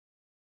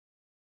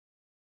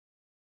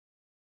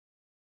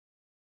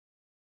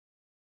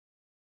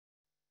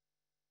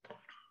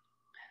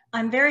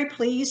I'm very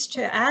pleased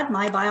to add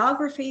my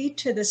biography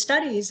to the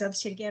studies of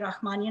Sergei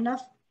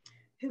Rachmaninoff,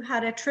 who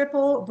had a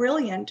triple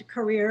brilliant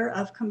career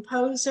of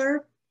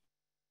composer,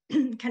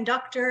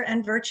 conductor,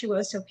 and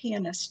virtuoso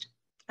pianist.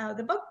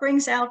 The book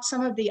brings out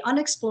some of the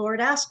unexplored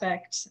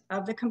aspects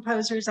of the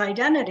composer's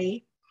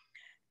identity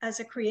as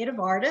a creative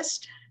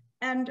artist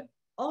and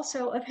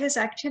also of his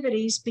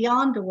activities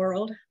beyond the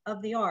world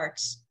of the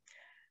arts.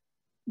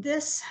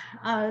 This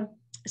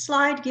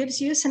slide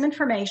gives you some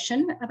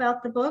information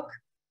about the book.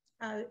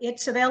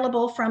 It's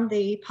available from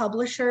the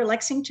publisher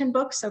Lexington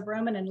Books of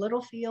Rowman and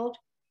Littlefield.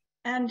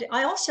 And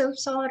I also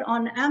saw it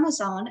on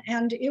Amazon,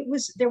 and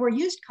there were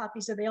used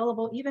copies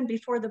available even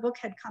before the book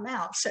had come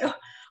out. So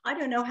I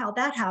don't know how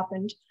that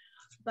happened,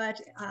 but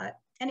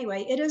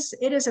anyway, it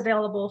is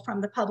available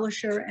from the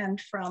publisher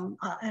and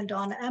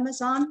on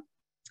Amazon.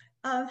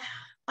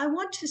 I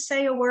want to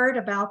say a word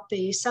about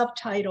the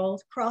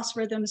subtitle, Cross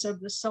Rhythms of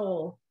the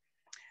Soul.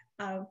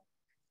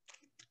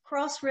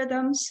 Cross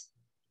rhythms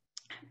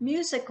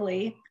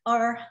musically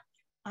are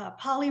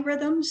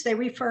polyrhythms. They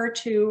refer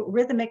to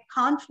rhythmic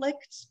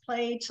conflicts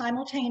played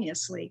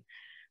simultaneously,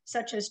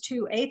 such as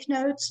two eighth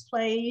notes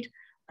played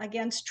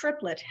against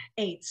triplet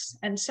eighths.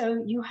 And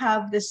so you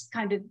have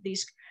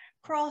these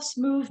cross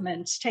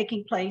movements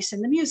taking place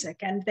in the music,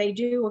 and they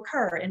do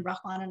occur in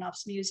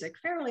Rachmaninoff's music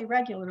fairly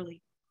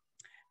regularly.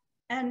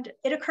 And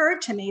it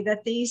occurred to me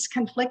that these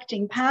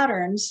conflicting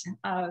patterns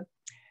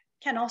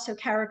can also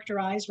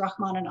characterize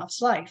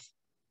Rachmaninoff's life.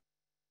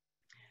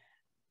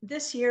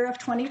 This year of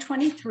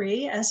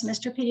 2023, as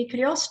Mr.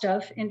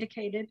 Pirikryostov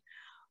indicated,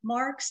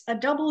 marks a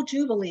double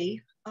jubilee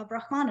of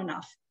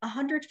Rachmaninoff,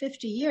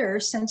 150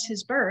 years since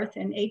his birth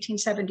in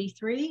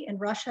 1873 in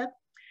Russia,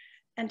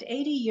 and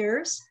 80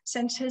 years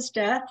since his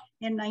death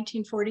in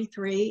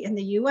 1943 in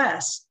the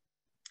US.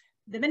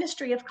 The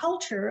Ministry of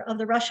Culture of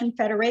the Russian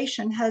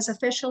Federation has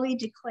officially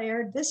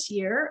declared this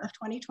year of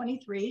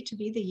 2023 to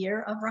be the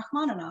year of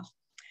Rachmaninoff.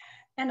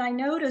 And I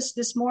noticed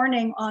this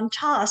morning on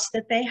TASS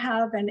that they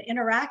have an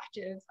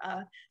interactive,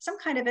 some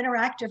kind of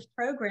interactive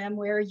program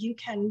where you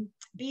can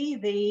be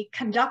the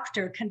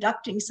conductor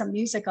conducting some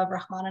music of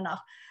Rachmaninoff.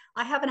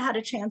 I haven't had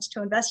a chance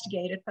to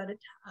investigate it, but it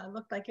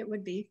looked like it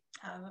would be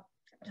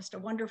just a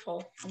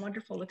wonderful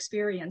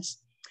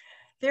experience.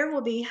 There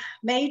will be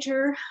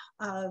major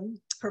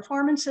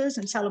performances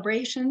and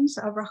celebrations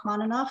of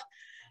Rachmaninoff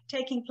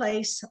taking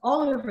place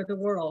all over the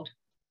world.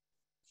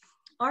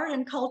 Art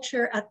and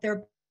culture at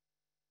their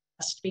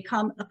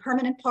become a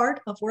permanent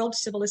part of world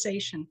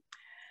civilization.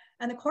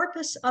 And the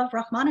corpus of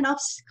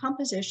Rachmaninoff's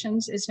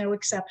compositions is no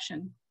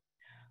exception.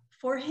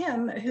 For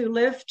him, who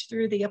lived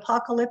through the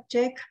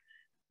apocalyptic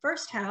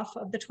first half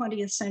of the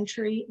 20th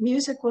century,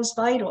 music was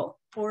vital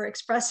for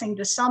expressing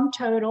the sum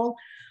total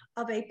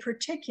of a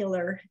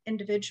particular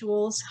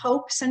individual's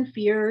hopes and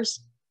fears,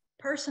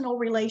 personal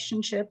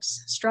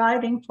relationships,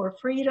 striving for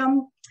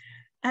freedom,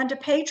 and a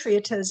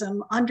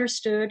patriotism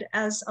understood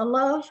as a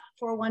love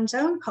for one's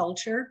own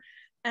culture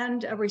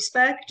and a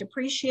respect,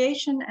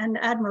 appreciation, and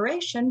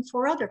admiration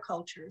for other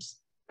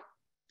cultures.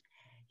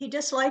 He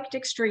disliked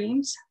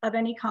extremes of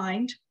any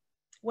kind,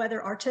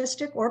 whether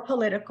artistic or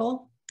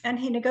political, and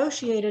he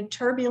negotiated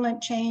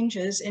turbulent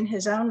changes in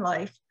his own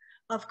life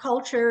of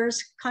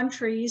cultures,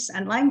 countries,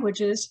 and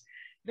languages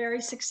very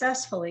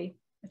successfully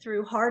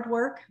through hard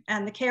work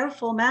and the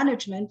careful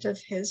management of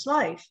his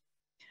life.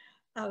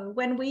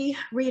 When we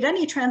read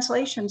any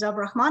translations of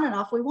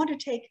Rachmaninoff, we want to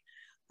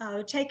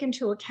take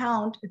into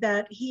account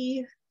that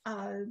he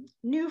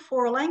knew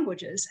 4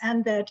 languages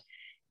and that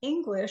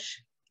English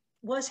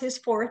was his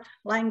 4th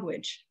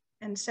language.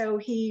 And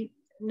so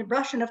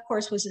Russian, of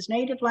course, was his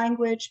native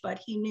language, but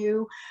he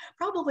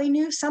probably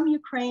knew some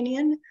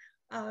Ukrainian.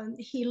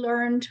 He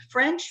learned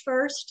French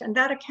first, and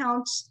that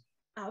accounts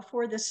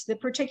for the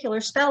particular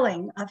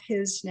spelling of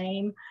his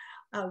name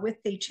with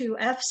the 2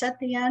 F's at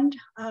the end.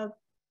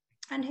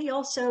 And he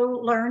also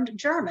learned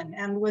German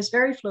and was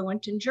very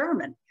fluent in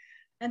German.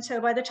 And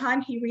so by the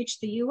time he reached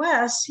the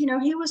US, he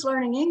was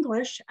learning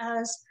English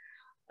as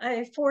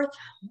a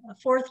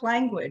fourth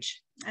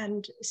language.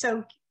 And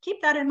so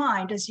keep that in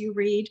mind as you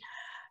read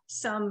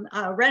some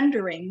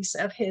renderings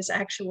of his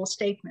actual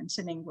statements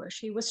in English.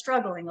 He was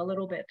struggling a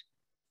little bit.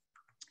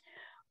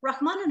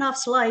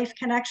 Rachmaninoff's life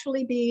can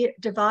actually be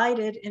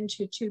divided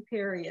into 2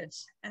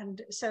 periods.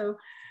 And so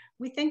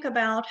we think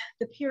about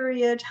the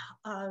period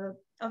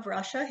of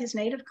Russia, his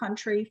native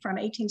country, from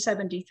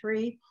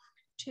 1873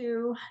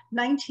 to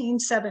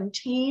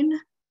 1917,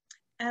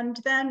 and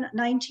then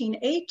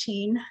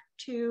 1918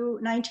 to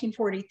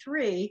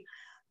 1943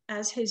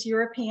 as his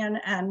European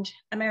and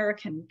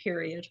American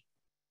period.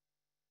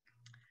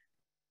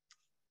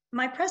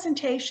 My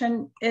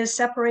presentation is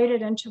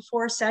separated into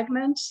 4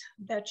 segments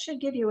that should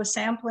give you a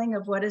sampling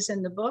of what is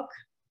in the book.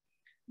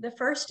 The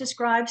first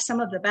describes some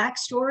of the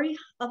backstory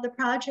of the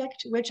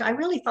project, which I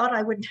really thought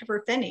I would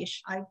never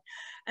finish.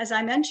 As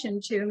I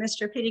mentioned to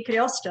Mr.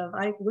 Pirikryostov,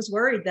 I was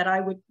worried that I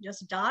would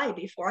just die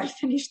before I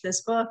finished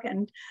this book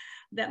and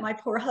that my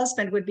poor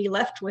husband would be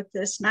left with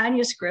this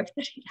manuscript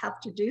that he'd have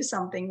to do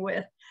something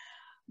with.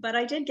 but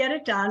I did get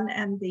it done,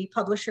 and the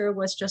publisher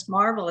was just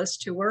marvelous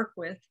to work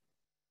with.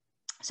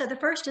 So the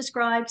first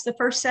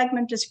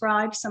segment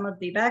describes some of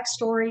the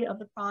backstory of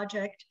the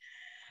project,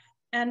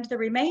 and the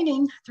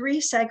remaining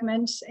 3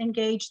 segments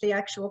engage the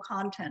actual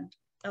content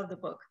of the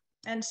book.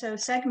 And so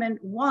segment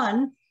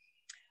 1,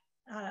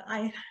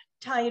 I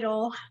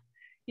title,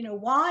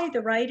 why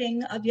the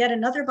writing of yet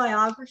another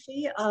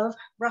biography of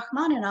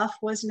Rachmaninoff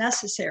was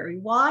necessary.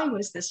 Why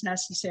was this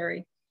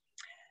necessary?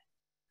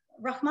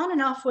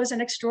 Rachmaninoff was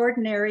an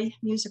extraordinary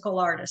musical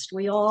artist.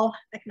 We all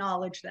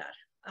acknowledge that.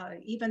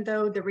 Even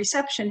though the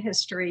reception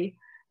history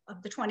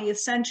of the 20th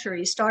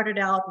century started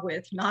out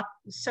with not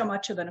so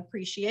much of an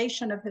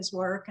appreciation of his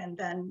work, and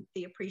then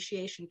the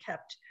appreciation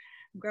kept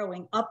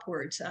growing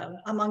upwards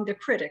among the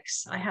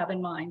critics I have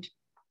in mind.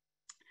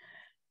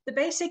 The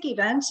basic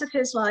events of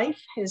his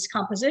life, his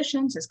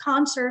compositions, his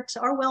concerts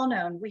are well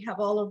known. We have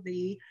all of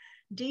the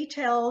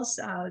details,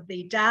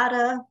 the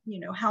data,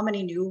 how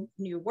many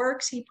new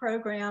works he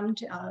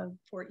programmed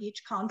for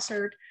each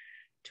concert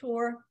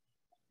tour.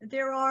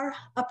 There are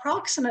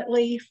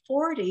approximately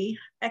 40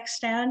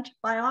 extant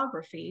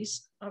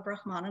biographies of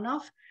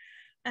Rachmaninoff,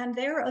 and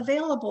they're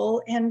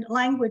available in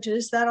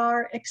languages that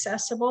are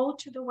accessible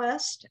to the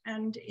West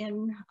and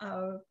in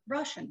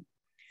Russian.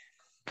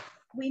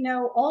 We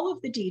know all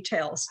of the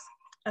details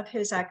of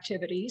his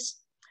activities.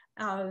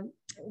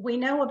 We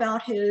know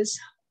about his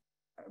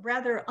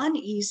rather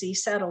uneasy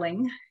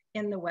settling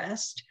in the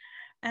West.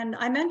 And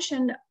I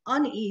mention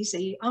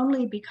uneasy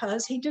only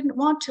because he didn't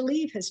want to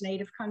leave his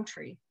native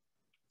country.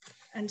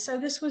 And so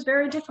this was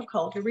very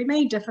difficult. It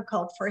remained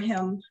difficult for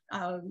him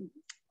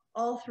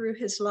all through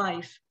his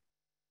life.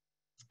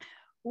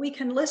 We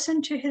can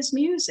listen to his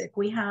music.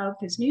 We have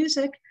his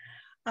music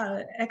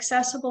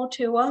accessible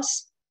to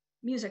us.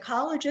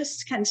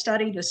 Musicologists can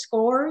study the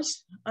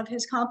scores of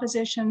his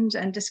compositions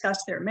and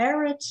discuss their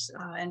merits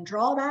and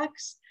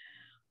drawbacks.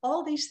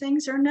 All these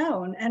things are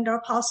known and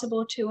are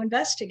possible to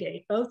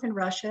investigate, both in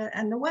Russia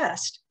and the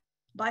West.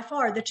 By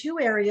far, the 2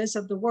 areas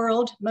of the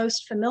world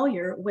most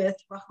familiar with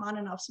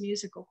Rachmaninoff's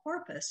musical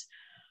corpus,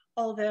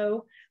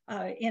 although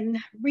in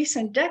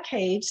recent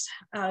decades,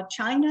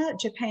 China,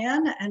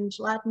 Japan, and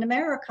Latin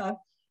America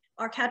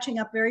are catching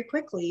up very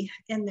quickly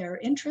in their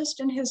interest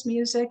in his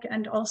music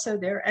and also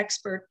their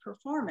expert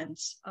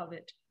performance of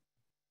it.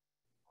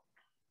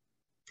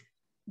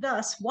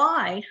 Thus,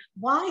 why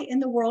in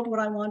the world would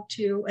I want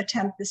to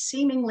attempt the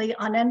seemingly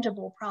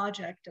unendable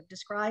project of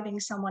describing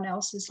someone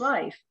else's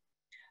life?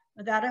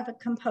 That of a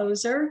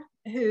composer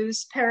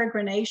whose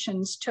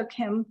peregrinations took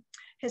him,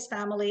 his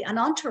family, an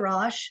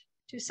entourage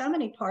to so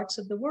many parts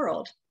of the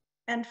world.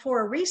 And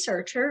for a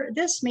researcher,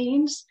 this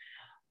means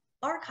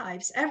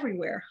archives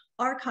everywhere,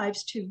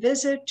 archives to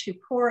visit, to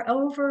pore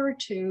over,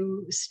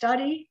 to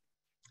study.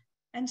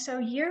 And so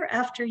year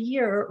after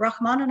year,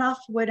 Rachmaninoff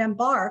would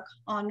embark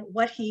on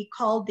what he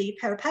called the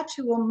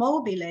perpetuum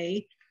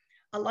mobile,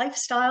 a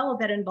lifestyle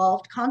that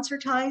involved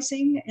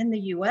concertizing in the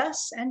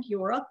US and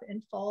Europe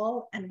in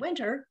fall and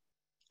winter,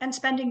 and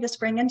spending the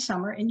spring and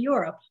summer in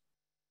Europe.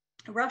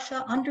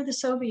 Russia, under the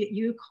Soviet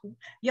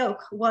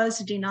yoke, was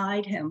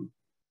denied him.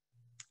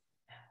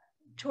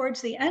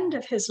 Towards the end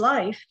of his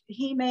life,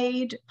 he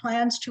made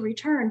plans to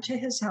return to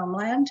his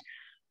homeland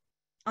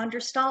under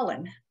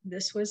Stalin.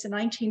 This was in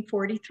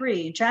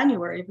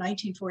January of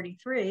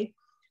 1943,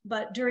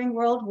 but during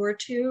World War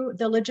II,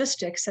 the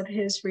logistics of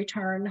his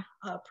return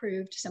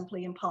proved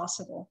simply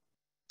impossible.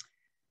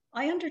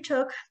 I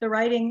undertook the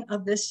writing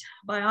of this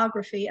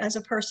biography as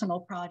a personal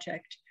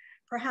project,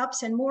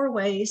 perhaps in more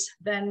ways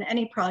than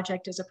any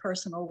project is a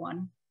personal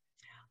one.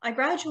 I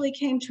gradually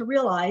came to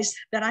realize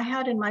that I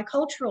had in my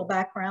cultural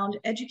background,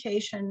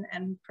 education,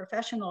 and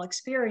professional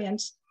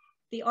experience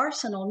the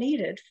arsenal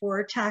needed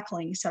for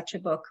tackling such a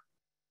book.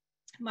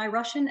 My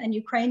Russian and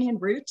Ukrainian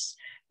roots,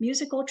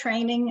 musical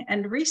training,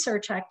 and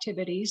research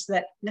activities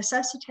that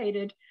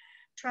necessitated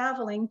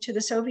traveling to the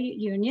Soviet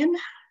Union,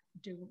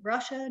 to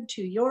Russia,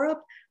 to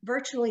Europe,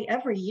 virtually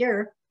every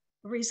year,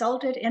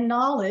 resulted in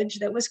knowledge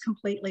that was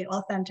completely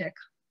authentic.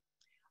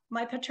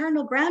 My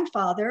paternal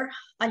grandfather,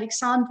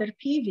 Alexander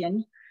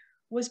Pivin,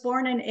 was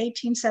born in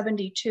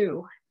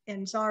 1872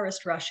 in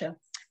Tsarist Russia,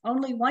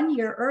 only 1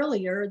 year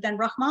earlier than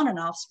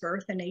Rachmaninoff's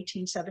birth in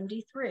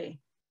 1873.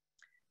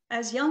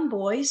 As young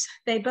boys,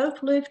 they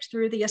both lived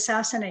through the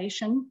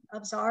assassination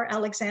of Tsar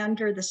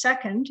Alexander II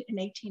in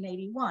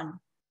 1881.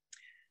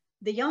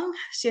 The young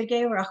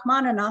Sergei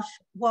Rachmaninoff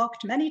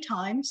walked many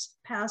times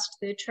past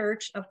the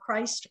Church of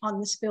Christ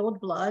on the Spilled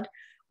Blood,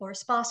 or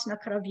Spas na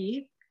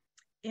Kravyi,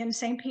 in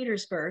St.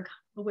 Petersburg,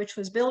 which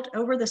was built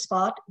over the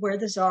spot where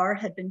the Tsar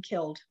had been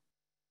killed.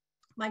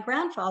 My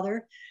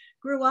grandfather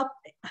grew up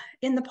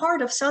in the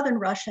part of southern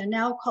Russia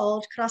now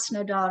called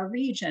Krasnodar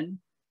region.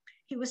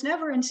 He was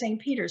never in St.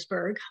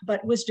 Petersburg,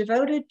 but was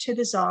devoted to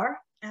the Tsar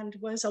and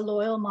was a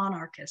loyal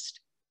monarchist.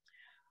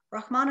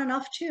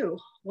 Rachmaninoff, too,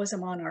 was a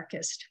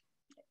monarchist.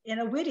 In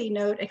a witty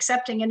note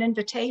accepting an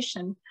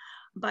invitation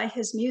by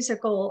his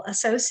musical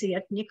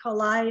associate,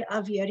 Nikolai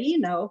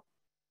Averino,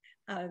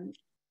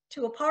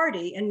 To a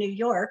party in New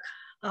York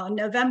on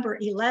November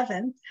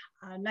 11th,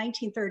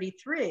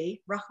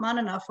 1933,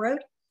 Rachmaninoff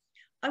wrote,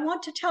 "I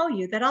want to tell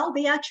you that I'll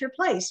be at your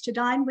place to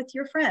dine with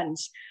your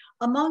friends,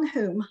 among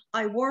whom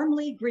I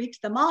warmly greet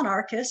the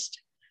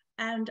monarchist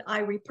and I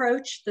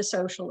reproach the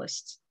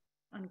socialists,"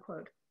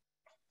 unquote.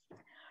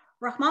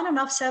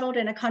 Rachmaninoff settled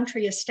in a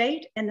country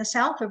estate in the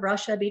south of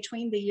Russia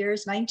between the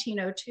years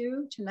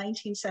 1902 to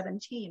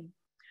 1917.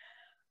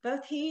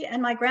 Both he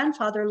and my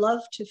grandfather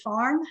loved to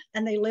farm,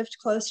 and they lived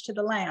close to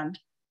the land.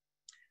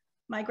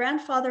 My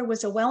grandfather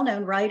was a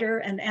well-known writer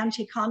and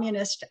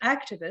anti-communist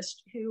activist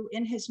who,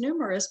 in his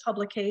numerous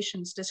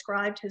publications,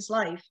 described his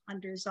life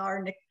under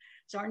Tsar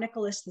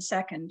Nicholas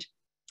II.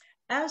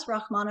 As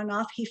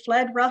Rachmaninoff, he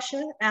fled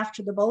Russia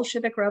after the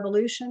Bolshevik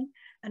Revolution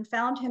and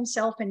found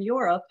himself in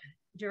Europe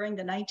during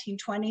the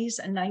 1920s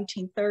and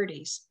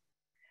 1930s.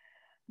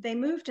 They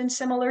moved in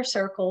similar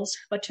circles,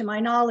 but to my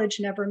knowledge,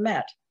 never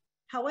met.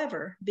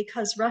 However,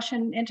 because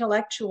Russian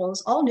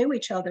intellectuals all knew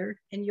each other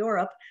in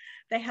Europe,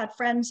 they had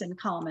friends in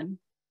common.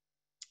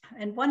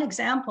 And one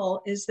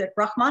example is that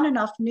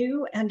Rachmaninoff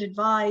knew and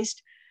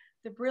advised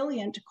the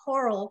brilliant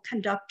choral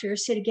conductor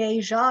Sergei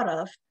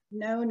Rachmaninoff,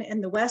 known in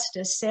the West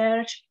as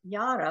Serge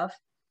Yarov,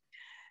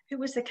 who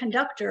was the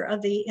conductor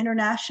of the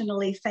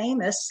internationally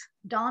famous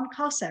Don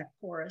Cossack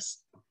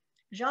chorus.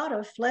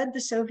 Rachmaninoff fled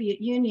the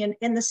Soviet Union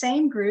in the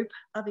same group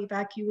of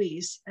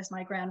evacuees as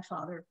my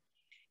grandfather.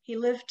 He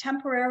lived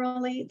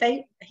temporarily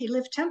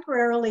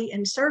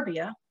in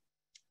Serbia,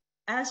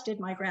 as did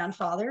my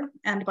grandfather.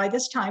 And by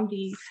this time,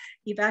 the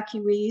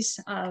evacuees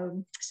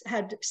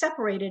had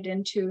separated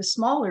into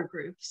smaller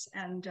groups.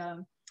 And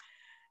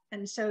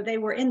so they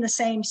were in the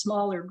same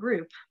smaller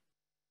group.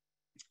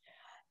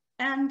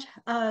 And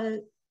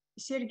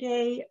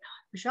Sergei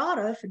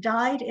Rachmaninoff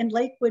died in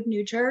Lakewood,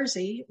 New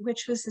Jersey,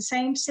 which was the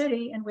same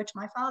city in which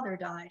my father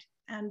died.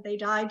 And they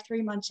died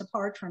 3 months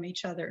apart from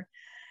each other.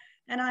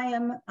 And I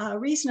am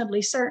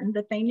reasonably certain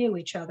that they knew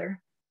each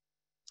other.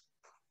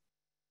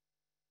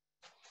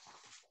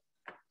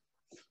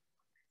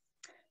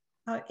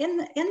 In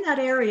that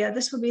area,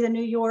 this would be the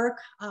New York,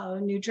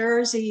 New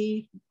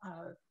Jersey,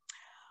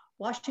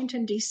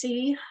 Washington,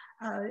 D.C.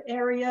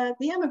 Area.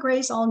 The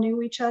emigres all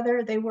knew each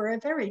other. They were a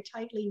very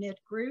tightly knit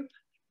group.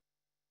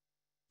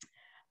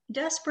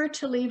 Desperate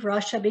to leave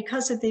Russia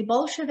because of the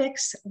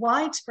Bolsheviks'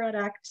 widespread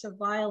acts of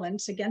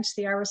violence against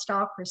the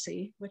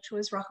aristocracy, which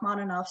was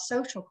Rachmaninoff's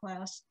social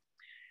class,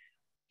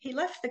 he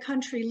left the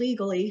country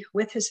legally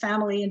with his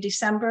family in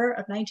December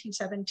of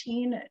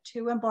 1917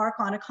 to embark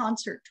on a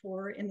concert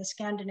tour in the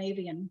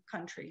Scandinavian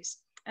countries.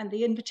 And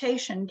the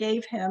invitation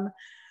gave him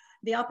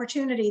the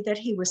opportunity that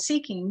he was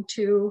seeking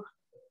to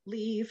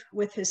leave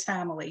with his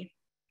family.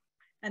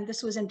 And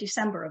this was in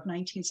December of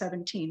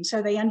 1917.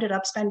 So they ended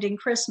up spending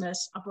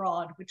Christmas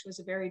abroad, which was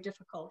a very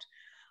difficult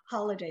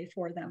holiday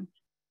for them.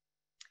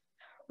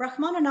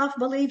 Rachmaninoff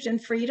believed in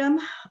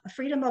freedom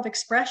of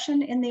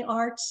expression in the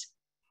arts,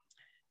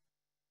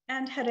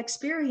 and had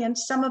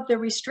experienced some of the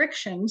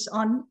restrictions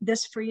on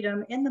this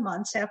freedom in the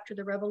months after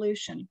the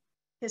revolution.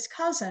 His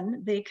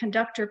cousin, the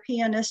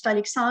conductor-pianist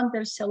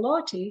Alexander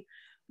Seloti,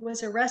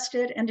 was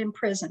arrested and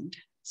imprisoned.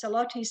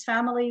 Seloti's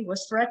family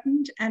was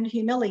threatened and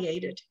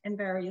humiliated in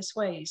various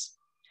ways.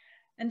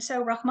 And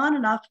so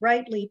Rachmaninoff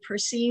rightly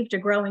perceived a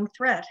growing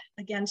threat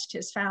against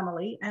his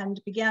family and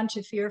began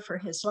to fear for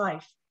his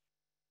life.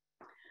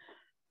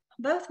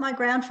 Both my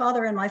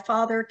grandfather and my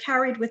father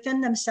carried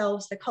within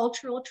themselves the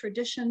cultural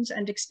traditions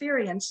and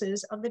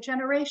experiences of the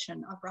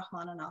generation of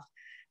Rachmaninoff,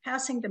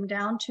 passing them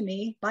down to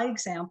me by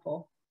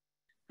example.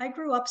 I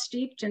grew up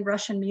steeped in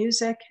Russian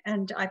music,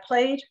 and I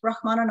played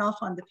Rachmaninoff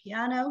on the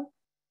piano.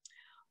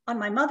 On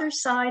my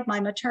mother's side,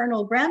 my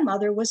maternal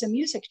grandmother was a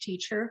music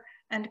teacher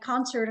and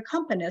concert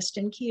accompanist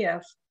in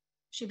Kiev.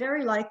 She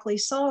very likely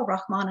saw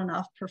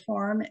Rachmaninoff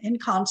perform in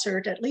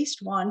concert at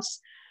least once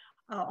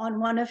on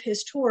one of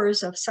his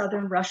tours of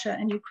southern Russia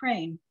and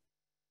Ukraine.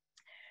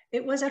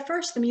 It was at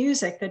first the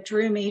music that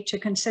drew me to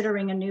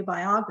considering a new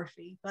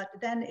biography, but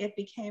then it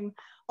became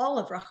all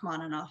of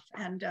Rachmaninoff,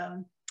 and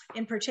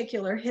in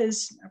particular,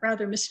 his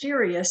rather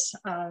mysterious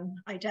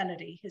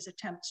identity, his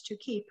attempts to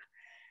keep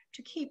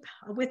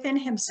within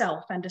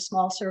himself and a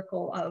small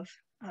circle of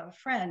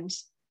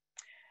friends.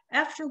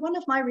 After one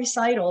of my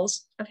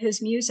recitals of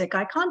his music,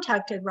 I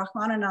contacted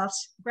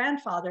Rachmaninoff's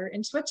grandfather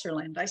in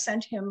Switzerland. I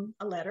sent him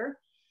a letter,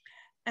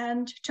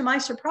 and to my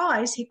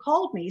surprise, he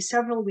called me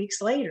several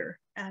weeks later,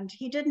 and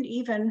he didn't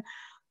even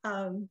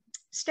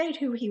state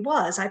who he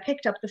was. I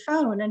picked up the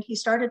phone and he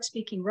started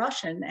speaking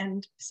Russian,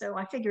 and so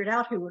I figured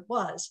out who it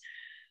was.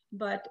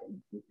 But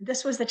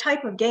this was the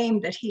type of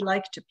game that he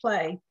liked to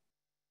play.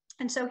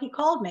 And so he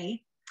called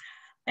me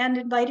and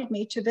invited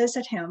me to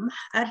visit him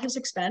at his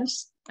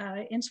expense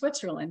in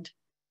Switzerland.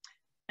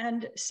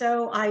 And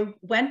so I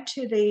went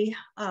to the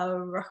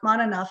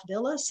Rachmaninoff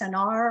Villa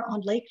Senar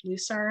on Lake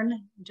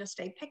Lucerne, just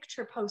a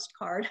picture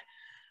postcard,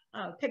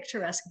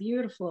 picturesque,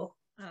 beautiful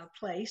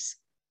place.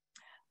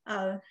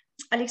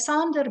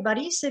 Alexander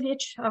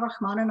Borisovich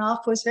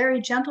Rachmaninoff was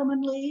very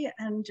gentlemanly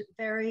and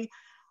very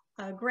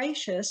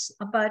gracious,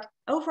 but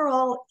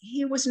overall,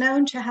 he was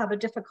known to have a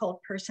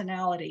difficult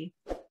personality.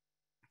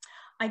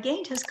 I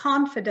gained his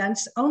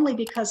confidence only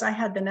because I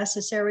had the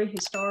necessary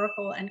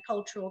historical and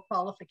cultural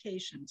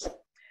qualifications.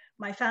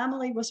 My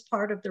family was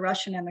part of the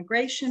Russian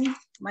immigration.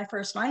 My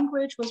first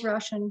language was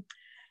Russian,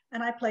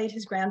 and I played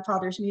his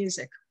grandfather's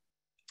music.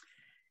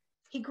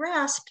 He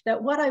grasped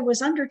that what I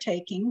was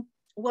undertaking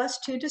was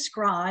to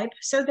describe,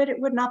 so that it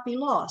would not be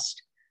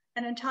lost,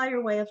 an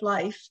entire way of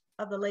life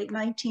of the late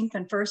 19th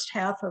and first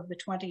half of the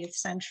 20th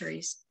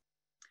centuries.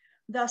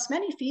 Thus,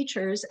 many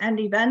features and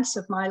events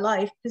of my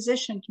life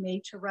positioned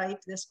me to write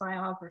this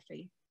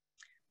biography.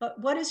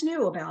 But what is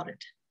new about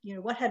it?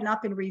 What had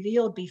not been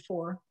revealed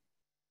before?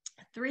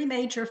 Three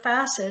major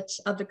facets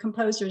of the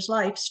composer's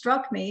life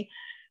struck me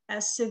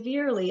as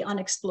severely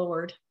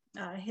unexplored: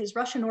 his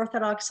Russian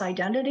Orthodox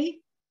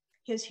identity,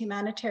 his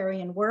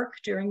humanitarian work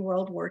during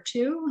World War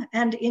II,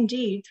 and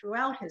indeed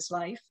throughout his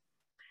life,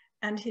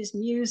 and his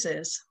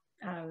muses,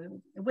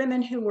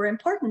 women who were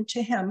important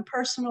to him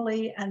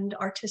personally and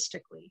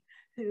artistically,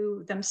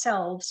 who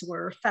themselves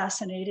were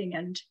fascinating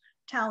and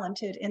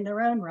talented in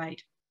their own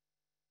right.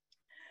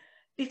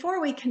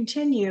 Before we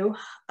continue,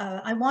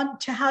 I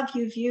want to have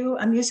you view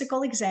a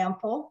musical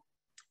example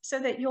so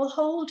that you'll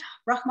hold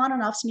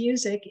Rachmaninoff's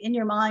music in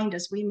your mind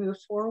as we move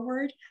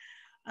forward.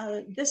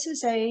 This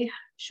is a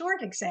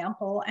short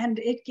example, and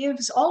it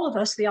gives all of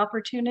us the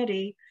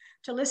opportunity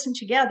to listen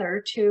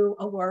together to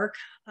a work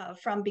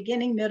from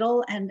beginning,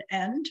 middle, and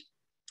end,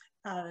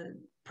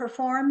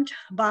 performed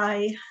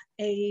by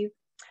a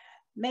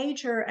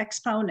major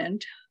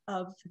exponent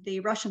of the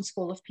Russian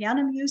School of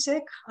Piano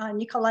Music,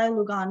 Nikolai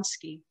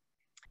Lugansky.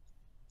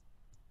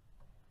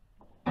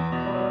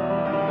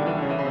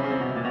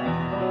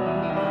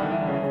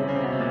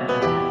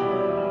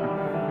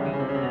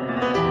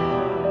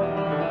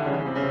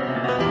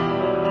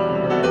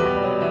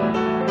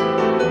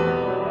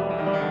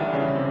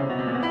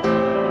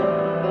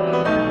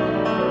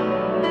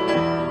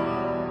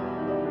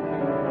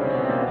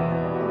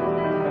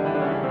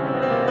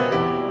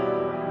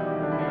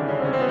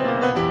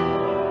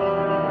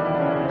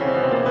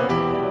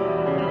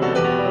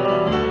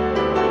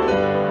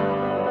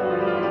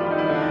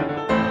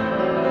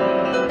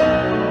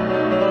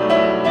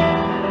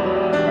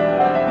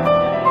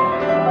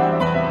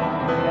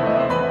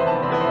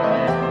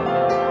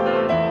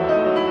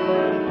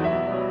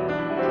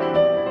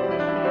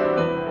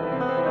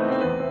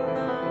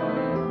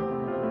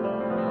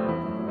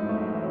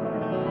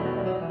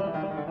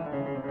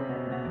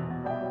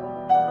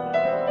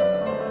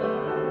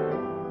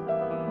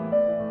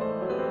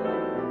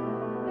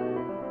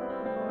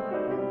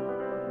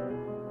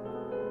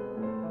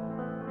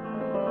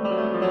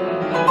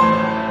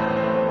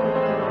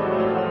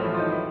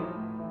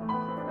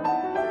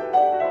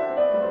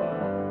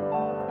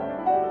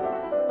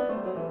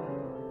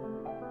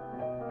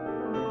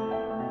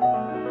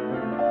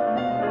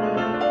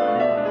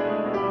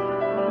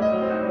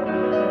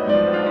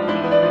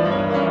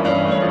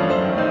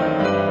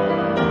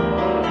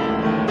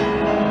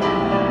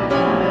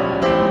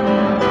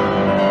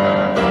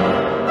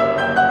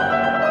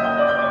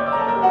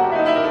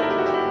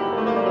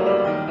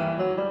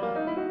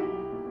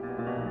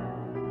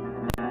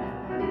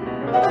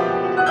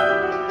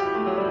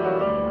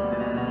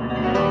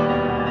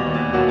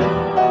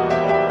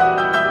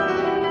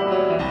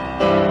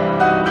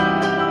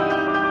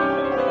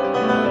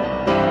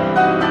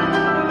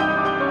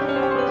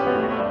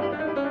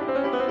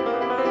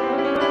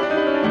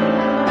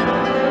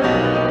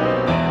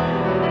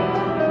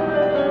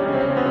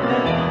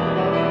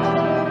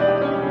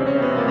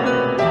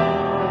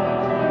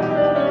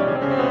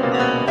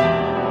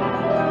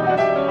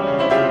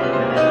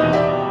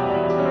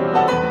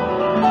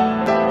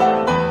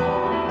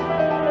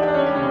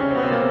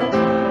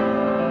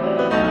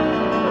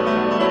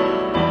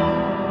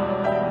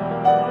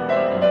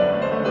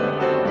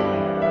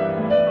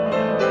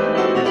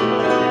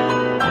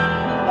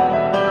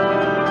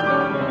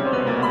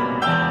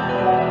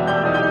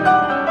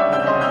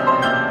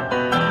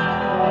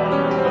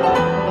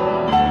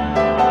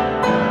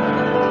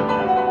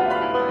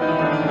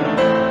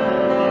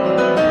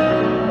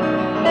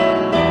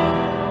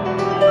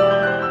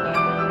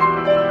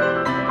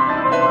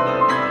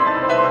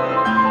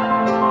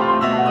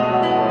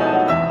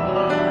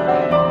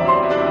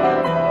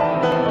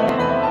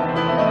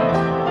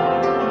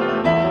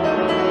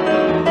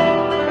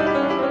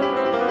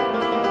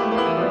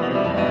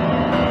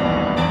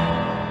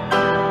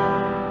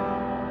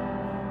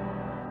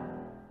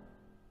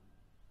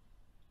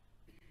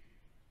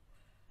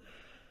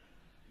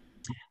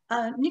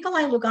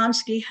 Nikolai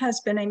Lugansky has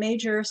been a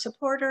major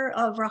supporter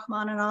of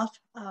Rachmaninoff.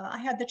 I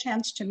had the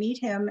chance to meet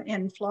him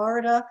in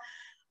Florida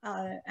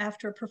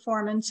after a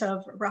performance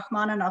of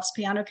Rachmaninoff's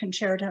Piano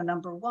Concerto No.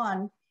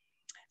 1.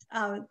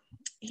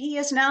 He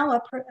is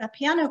now a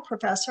piano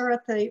professor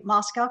at the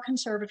Moscow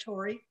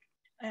Conservatory.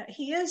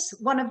 He is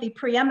one of the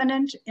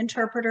preeminent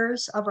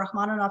interpreters of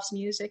Rachmaninoff's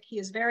music. He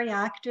is very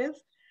active.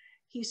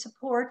 He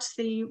supports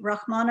the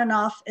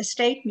Rachmaninoff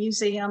Estate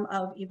Museum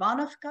of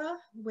Ivanovka,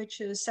 which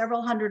is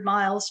several hundred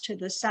miles to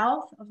the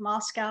south of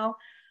Moscow.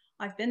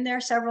 I've been there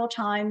several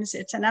times.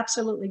 It's an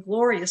absolutely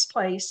glorious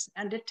place,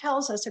 and it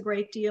tells us a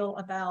great deal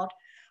about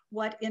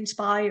what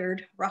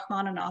inspired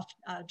Rachmaninoff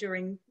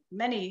during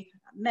many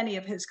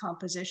of his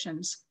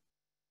compositions.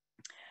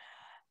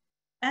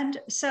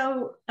 And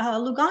so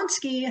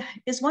Lugansky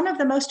is one of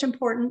the most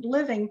important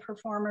living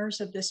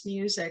performers of this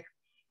music.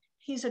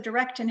 He's a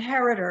direct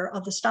inheritor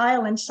of the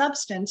style and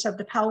substance of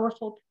the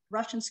powerful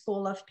Russian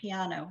school of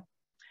piano.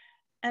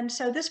 And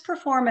so this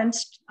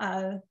performance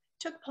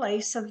took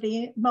place of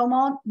the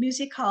Moment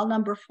Musical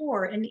number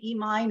 4 in E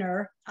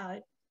minor,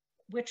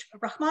 which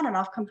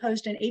Rachmaninoff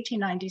composed in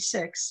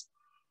 1896.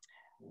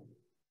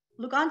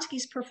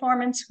 Lugansky's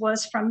performance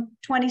was from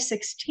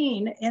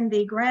 2016 in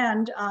the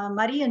Grand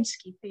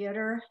Mariinsky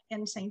Theater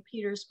in St.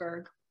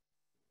 Petersburg.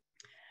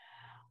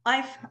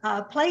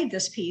 I've played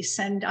this piece,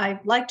 and I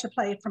like to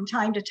play it from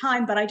time to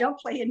time, but I don't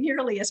play it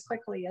nearly as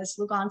quickly as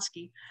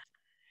Lugansky.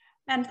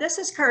 And this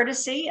is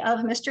courtesy of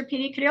Mr.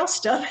 P.D.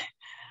 Kryostov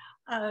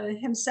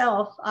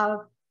himself.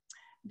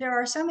 There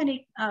are so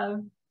many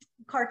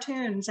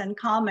cartoons and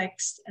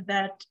comics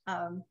that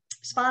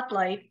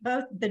spotlight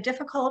both the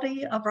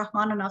difficulty of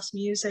Rachmaninoff's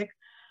music,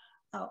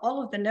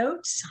 all of the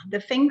notes, the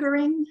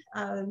fingering.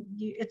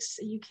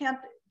 You can't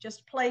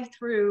just play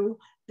through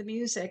the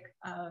music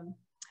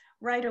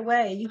right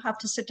away. You have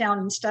to sit down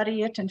and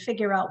study it and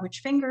figure out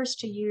which fingers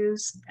to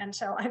use. And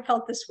so I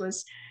felt this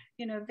was,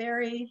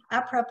 very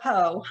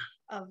apropos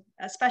of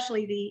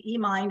especially the E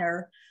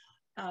minor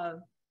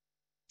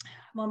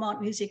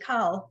Moment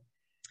Musical.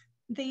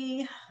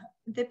 The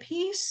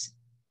piece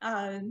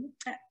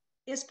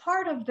is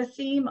part of the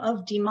theme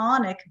of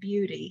demonic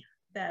beauty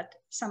that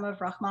some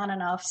of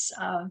Rachmaninoff's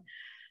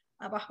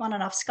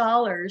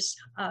scholars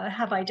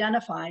have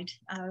identified.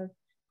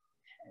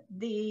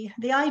 The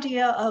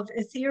idea of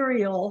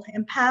ethereal,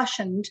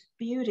 impassioned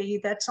beauty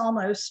that's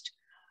almost,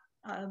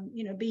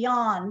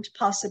 beyond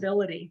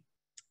possibility.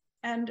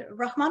 And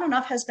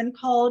Rachmaninoff has been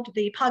called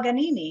the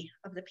Paganini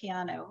of the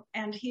piano,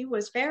 and he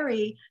was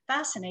very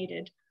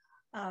fascinated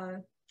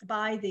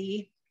by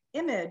the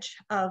image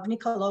of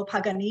Niccolò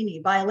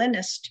Paganini,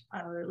 violinist,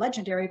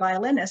 legendary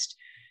violinist,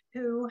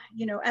 who,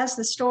 as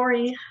the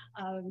story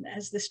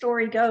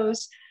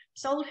goes,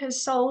 sold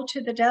his soul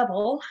to the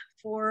devil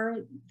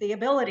for the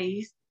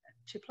ability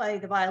to play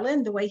the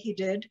violin the way he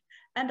did,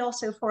 and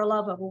also for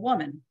love of a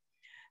woman.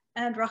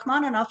 And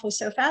Rachmaninoff was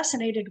so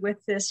fascinated with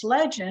this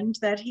legend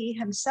that he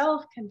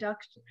himself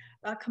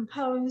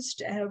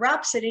composed a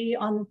rhapsody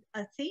on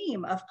a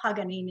theme of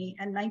Paganini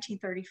in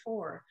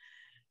 1934.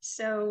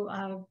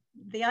 So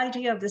the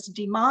idea of this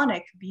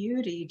demonic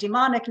beauty,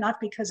 demonic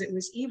not because it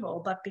was evil,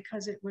 but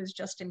because it was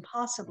just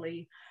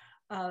impossibly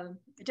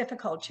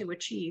difficult to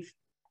achieve.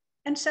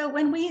 And so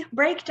when we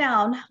break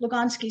down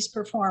Lugansky's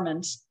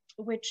performance,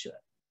 which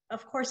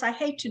of course I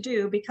hate to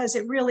do because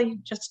it really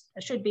just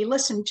should be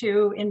listened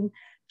to in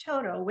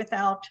toto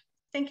without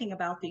thinking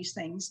about these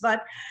things,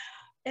 but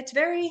it's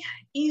very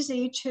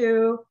easy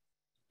to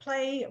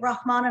play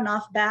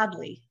Rachmaninoff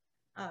badly,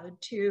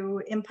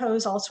 to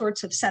impose all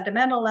sorts of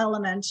sentimental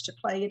elements, to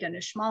play it in a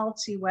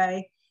schmaltzy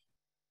way.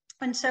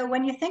 And so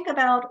when you think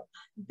about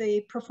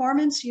the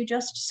performance you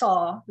just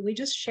saw, we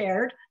just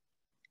shared,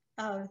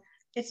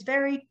 it's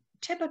very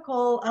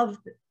typical of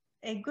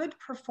a good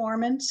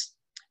performance,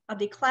 of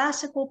the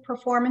classical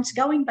performance,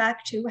 going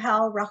back to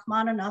how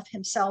Rachmaninoff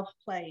himself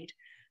played.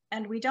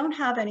 And we don't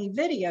have any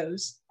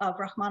videos of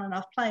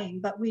Rachmaninoff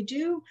playing, but we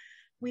do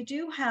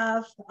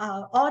have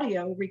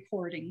audio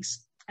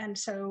recordings. And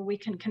so we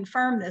can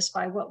confirm this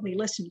by what we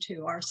listen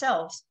to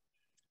ourselves.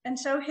 And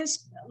so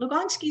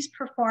Lugansky's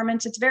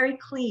performance, it's very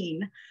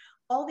clean.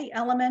 All the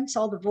elements,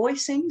 all the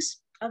voicings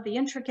of the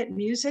intricate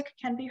music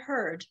can be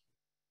heard.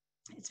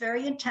 It's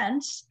very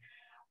intense.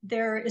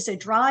 There is a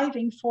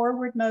driving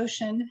forward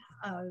motion.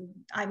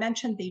 I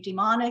mentioned the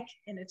demonic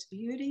in its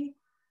beauty.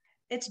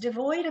 It's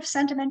devoid of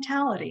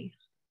sentimentality.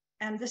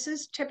 And this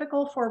is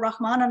typical for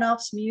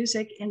Rachmaninoff's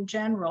music in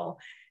general.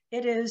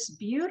 It is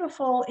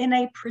beautiful in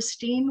a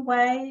pristine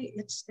way.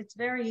 It's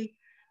very,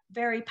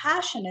 very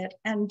passionate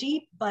and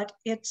deep, but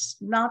it's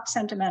not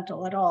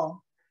sentimental at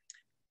all.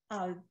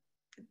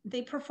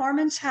 The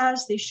performance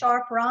has the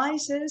sharp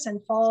rises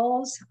and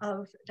falls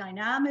of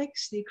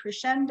dynamics, the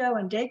crescendo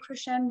and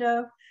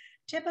decrescendo,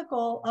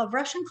 typical of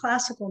Russian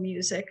classical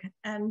music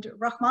and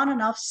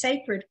Rachmaninoff's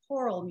sacred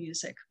choral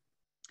music.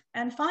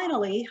 And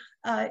finally,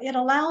 it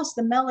allows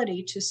the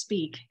melody to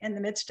speak in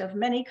the midst of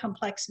many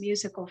complex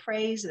musical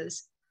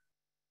phrases.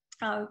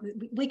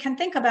 We can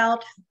think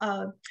about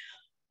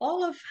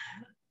all of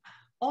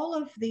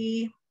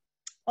the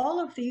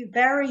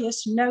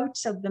various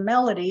notes of the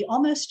melody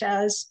almost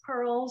as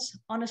pearls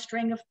on a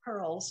string of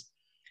pearls.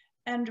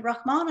 And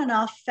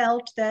Rachmaninoff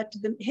felt that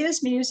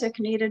his music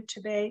needed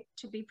to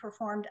be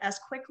performed as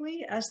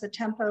quickly as the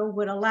tempo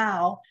would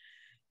allow,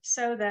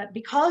 so that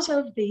because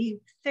of the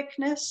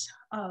thickness,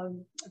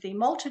 the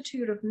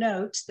multitude of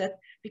notes,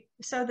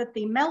 so that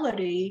the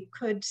melody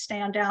could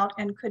stand out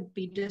and could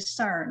be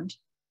discerned.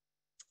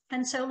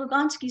 And so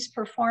Lugansky's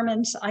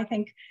performance, I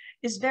think,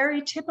 is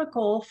very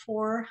typical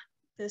for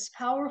this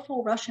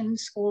powerful Russian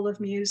school of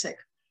music.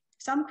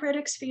 Some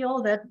critics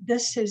feel that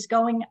this is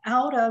going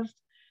out of,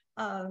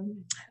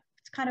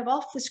 it's kind of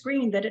off the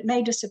screen, that it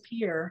may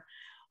disappear,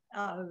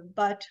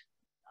 but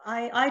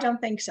I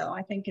don't think so.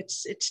 I think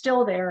it's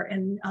still there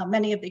in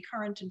many of the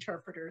current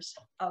interpreters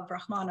of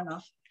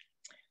Rachmaninoff.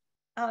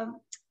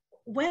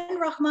 When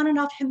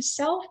Rachmaninoff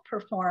himself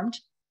performed,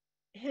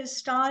 his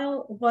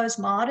style was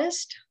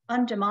modest,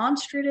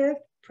 undemonstrative,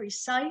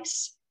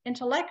 precise,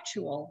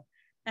 intellectual,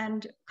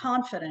 and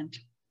confident.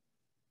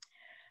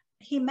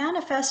 He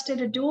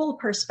manifested a dual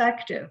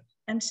perspective,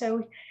 and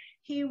so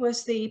he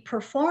was the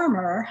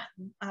performer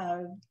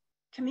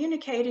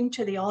communicating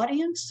to the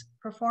audience,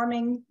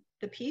 performing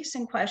the piece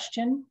in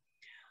question,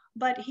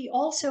 but he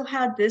also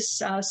had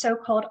this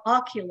so-called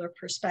ocular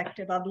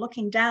perspective of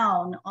looking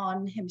down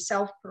on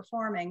himself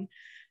performing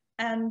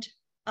and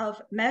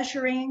of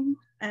measuring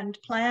and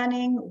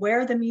planning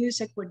where the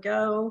music would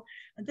go.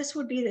 This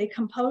would be the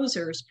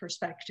composer's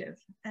perspective.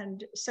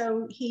 And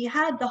so he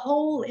had the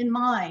whole in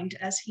mind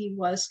as he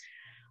was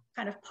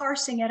kind of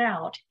parsing it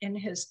out in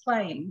his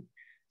playing.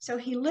 So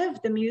he lived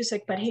the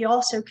music, but he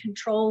also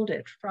controlled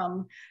it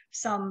from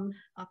some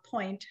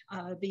point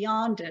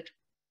beyond it.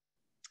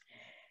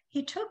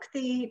 He took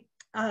the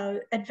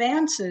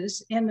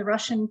advances in the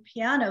Russian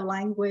piano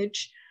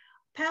language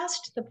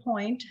past the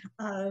point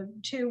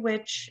to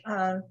which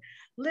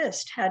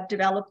Liszt had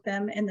developed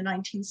them in the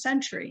 19th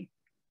century.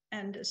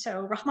 And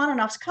so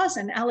Rachmaninoff's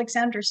cousin,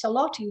 Alexander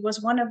Saloty,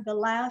 was one of the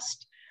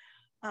last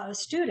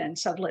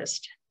students of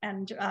Liszt.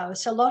 And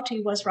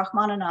Saloty was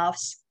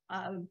Rachmaninoff's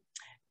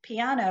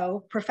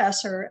piano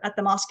professor at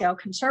the Moscow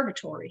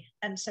Conservatory.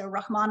 And so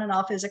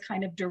Rachmaninoff is a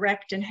kind of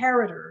direct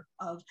inheritor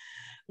of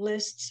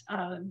Liszt's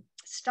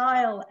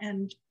style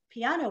and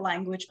piano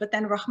language, but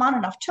then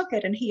Rachmaninoff took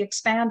it and he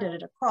expanded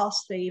it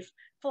across the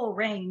full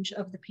range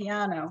of the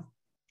piano.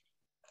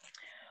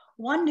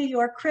 One New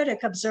York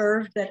critic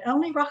observed that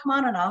only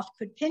Rachmaninoff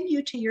could pin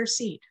you to your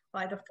seat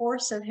by the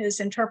force of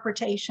his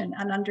interpretation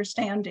and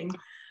understanding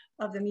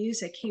of the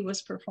music he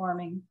was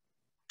performing.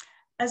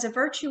 As a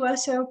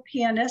virtuoso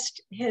pianist,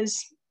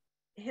 his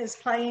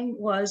playing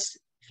was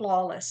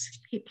flawless.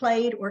 He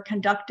played or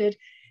conducted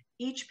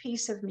each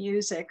piece of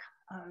music,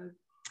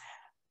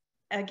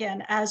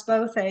 again, as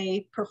both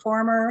a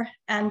performer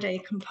and a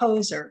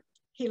composer.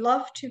 He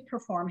loved to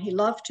perform. He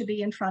loved to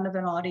be in front of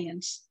an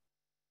audience.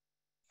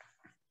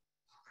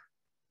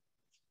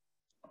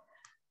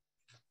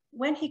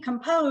 When he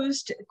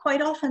composed,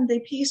 quite often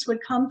the piece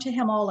would come to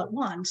him all at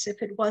once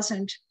if it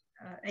wasn't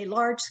a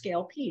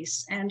large-scale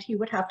piece, and he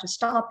would have to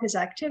stop his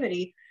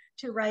activity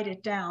to write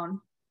it down.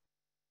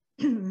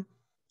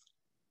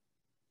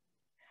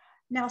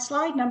 Now,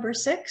 slide number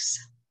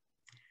 6.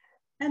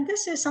 And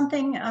this is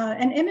something,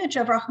 an image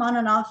of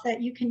Rachmaninoff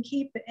that you can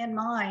keep in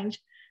mind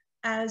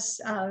as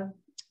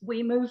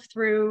we move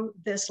through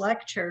this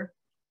lecture,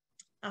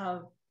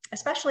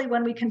 especially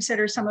when we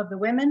consider some of the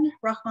women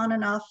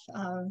Rachmaninoff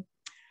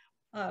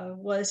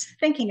was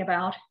thinking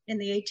about in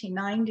the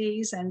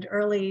 1890s and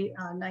early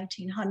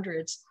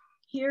 1900s.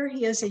 Here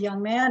he is a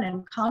young man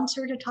in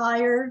concert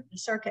attire,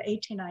 circa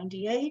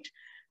 1898,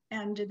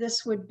 and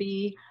this would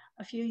be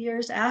a few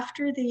years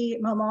after the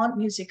Moments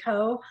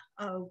musicaux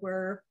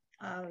were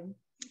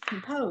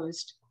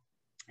composed.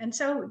 And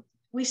so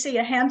we see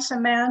a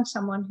handsome man,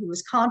 someone who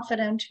was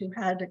confident, who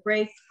had a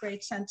great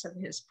sense of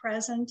his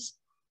presence.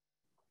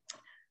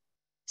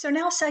 So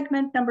now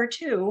segment number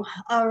 2,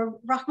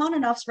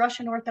 Rachmaninoff's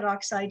Russian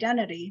Orthodox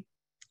identity.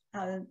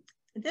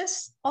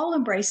 This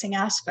all-embracing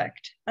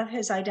aspect of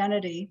his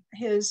identity,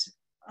 his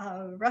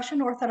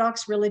Russian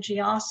Orthodox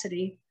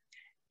religiosity,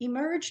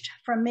 emerged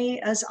from me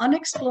as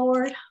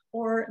unexplored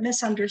or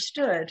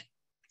misunderstood.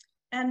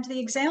 And the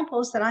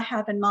examples that I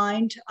have in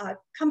mind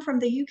come from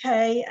the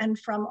UK and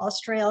from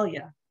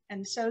Australia.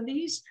 And so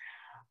these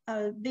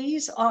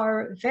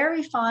are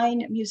very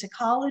fine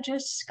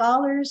musicologists,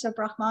 scholars of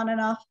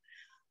Rachmaninoff,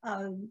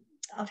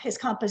 of his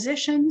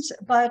compositions,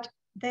 but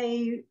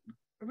they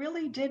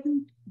really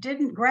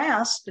didn't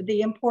grasp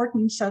the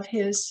importance of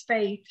his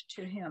faith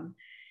to him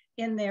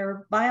in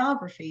their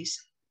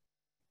biographies.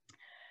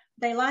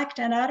 They lacked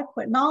an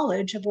adequate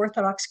knowledge of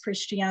Orthodox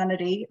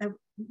Christianity,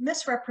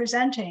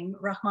 misrepresenting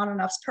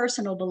Rachmaninoff's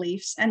personal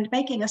beliefs and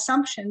making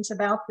assumptions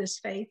about this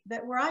faith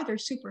that were either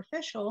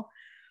superficial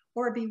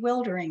or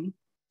bewildering.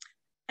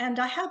 And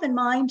I have in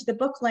mind the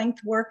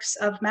book-length works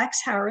of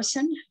Max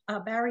Harrison,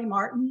 Barry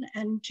Martin,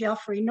 and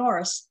Geoffrey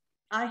Norris.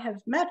 I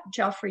have met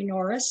Geoffrey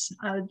Norris.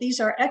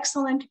 These are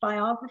excellent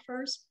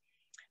biographers.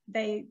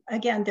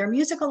 Again, their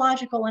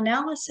musicological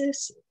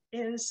analysis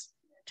is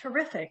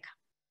terrific,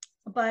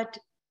 but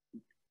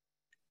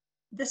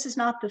this is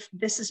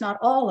not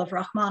all of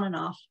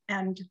Rachmaninoff,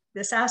 and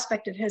this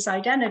aspect of his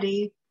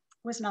identity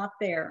was not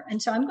there.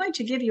 And so I'm going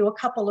to give you a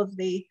couple of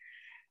the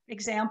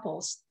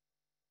examples.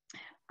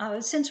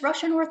 Since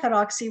Russian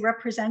Orthodoxy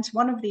represents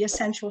one of the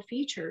essential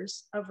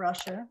features of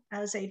Russia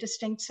as a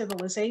distinct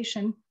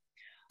civilization,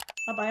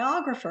 a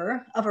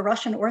biographer of a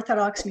Russian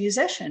Orthodox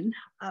musician,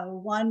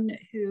 one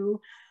who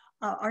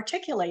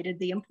articulated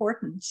the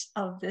importance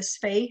of this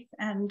faith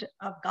and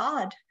of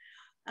God,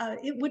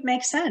 it would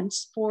make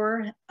sense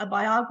for a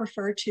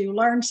biographer to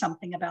learn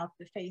something about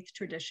the faith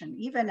tradition,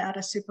 even at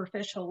a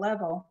superficial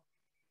level.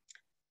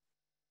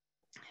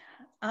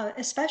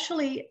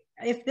 Especially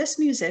if this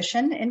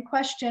musician in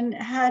question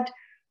had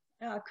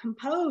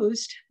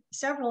composed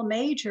several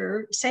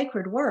major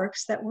sacred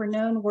works that were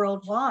known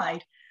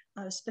worldwide,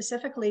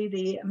 specifically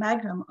the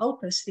magnum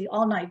opus, the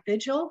All-Night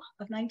Vigil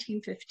of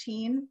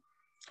 1915,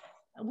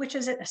 which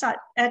is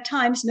at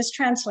times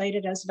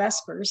mistranslated as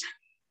Vespers.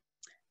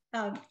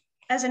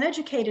 As an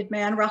educated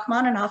man,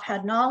 Rachmaninoff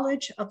had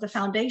knowledge of the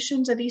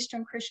foundations of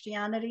Eastern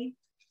Christianity.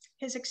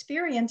 His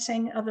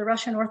experiencing of the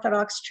Russian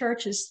Orthodox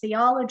Church's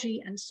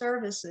theology and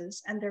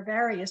services and their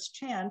various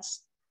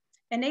chants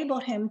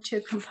enabled him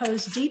to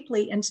compose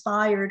deeply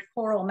inspired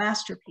choral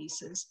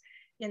masterpieces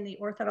in the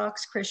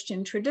Orthodox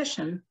Christian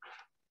tradition.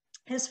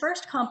 His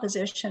first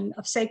composition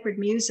of sacred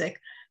music,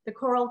 the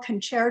choral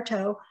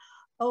concerto,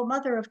 O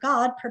Mother of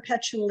God,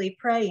 Perpetually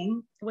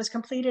Praying, was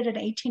completed in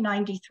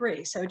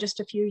 1893, so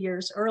just a few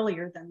years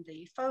earlier than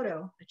the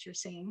photo that you're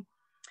seeing.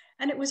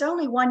 And it was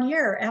only 1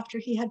 year after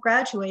he had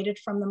graduated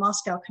from the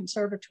Moscow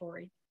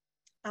Conservatory.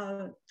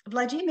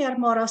 Vladimir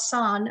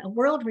Morozan, a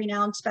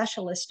world-renowned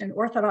specialist in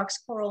Orthodox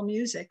choral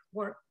music,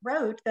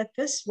 wrote that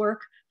this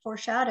work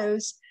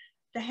foreshadows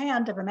the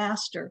hand of a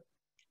master,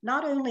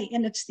 not only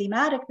in its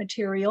thematic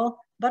material,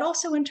 but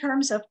also in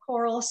terms of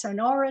choral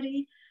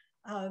sonority,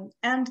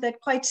 and that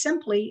quite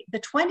simply, the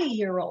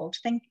 20-year-old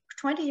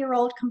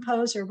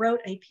composer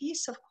wrote a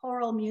piece of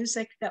choral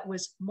music that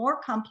was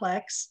more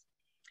complex,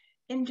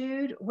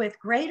 endued with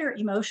greater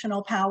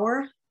emotional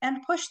power,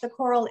 and pushed the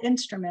choral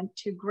instrument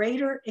to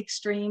greater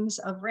extremes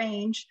of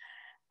range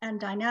and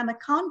dynamic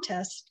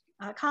contrast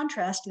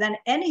than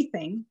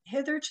anything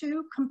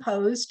hitherto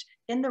composed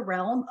in the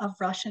realm of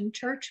Russian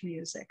church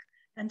music.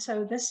 And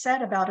so this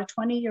said about a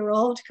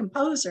 20-year-old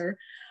composer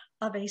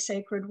of a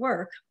sacred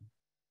work.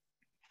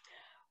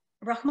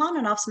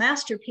 Rachmaninoff's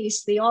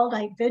masterpiece, the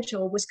All-Night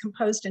Vigil, was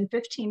composed in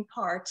 15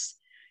 parts.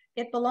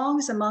 It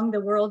belongs among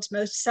the world's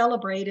most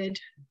celebrated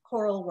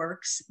choral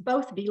works,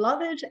 both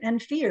beloved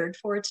and feared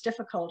for its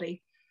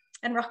difficulty.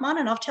 And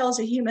Rachmaninoff tells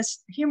a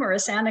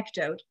humorous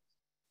anecdote,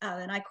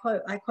 and I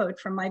quote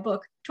from my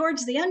book,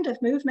 "Towards the end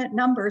of movement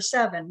number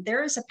 7,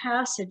 there is a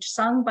passage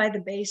sung by the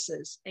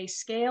basses, a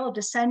scale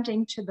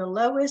descending to the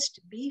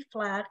lowest B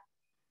flat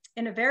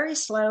in a very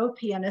slow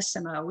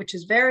pianissimo," which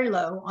is very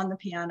low on the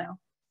piano.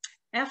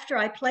 After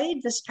I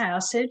played this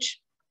passage,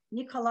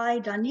 Nikolai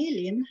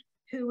Danilin,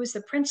 who was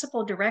the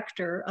principal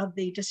director of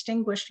the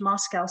distinguished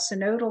Moscow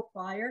Synodal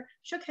Choir,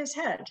 shook his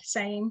head,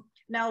 saying,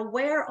 "Now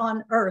where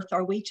on earth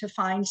are we to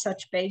find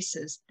such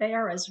basses? They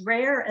are as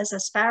rare as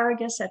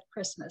asparagus at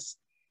Christmas."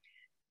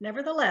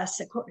 Nevertheless,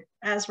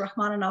 as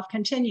Rachmaninoff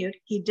continued,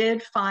 he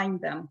did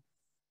find them.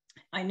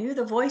 "I knew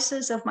the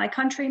voices of my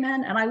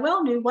countrymen, and I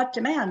well knew what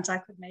demands I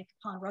could make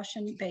upon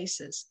Russian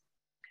basses."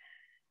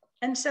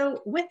 And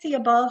so with the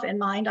above in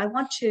mind, I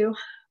want to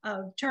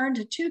turn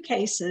to two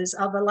cases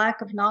of a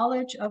lack of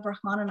knowledge of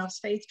Rachmaninoff's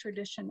faith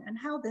tradition and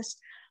how this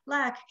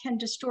lack can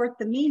distort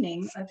the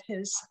meaning of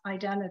his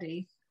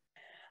identity.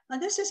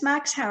 This is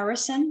Max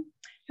Harrison,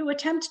 who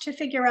attempts to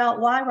figure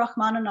out why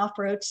Rachmaninoff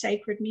wrote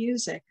sacred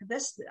music.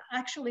 This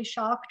actually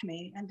shocked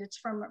me, and it's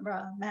from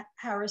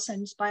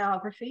Harrison's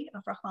biography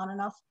of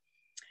Rachmaninoff.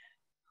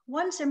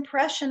 One's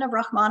impression of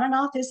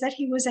Rachmaninoff is that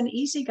he was an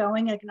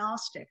easygoing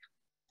agnostic.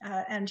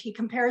 And he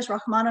compares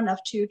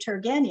Rachmaninoff to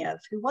Turgenev,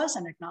 who was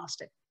an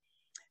agnostic.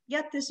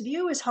 Yet this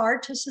view is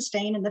hard to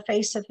sustain in the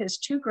face of his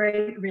two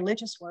great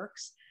religious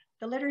works,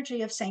 the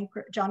Liturgy of St.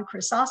 John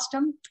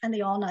Chrysostom and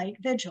the All-Night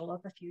Vigil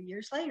of a few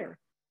years later.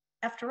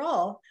 After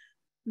all,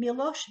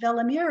 Miloš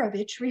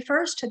Velimirovich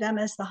refers to them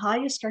as the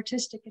highest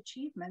artistic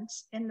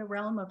achievements in the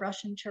realm of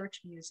Russian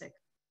church music.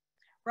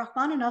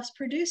 Rachmaninoff's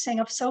producing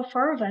of so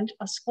fervent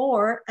a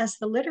score as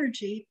the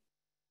Liturgy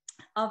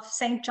of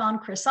St. John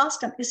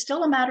Chrysostom is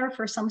still a matter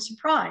for some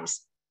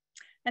surprise.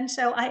 And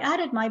so I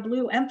added my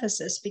blue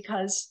emphasis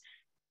because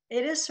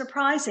it is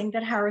surprising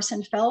that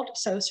Harrison felt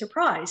so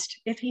surprised.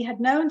 If he had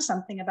known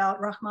something about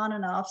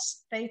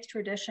Rachmaninoff's faith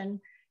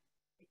tradition,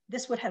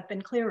 this would have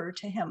been clearer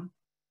to him.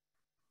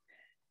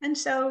 And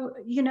so,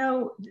 you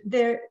know,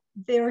 there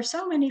are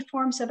so many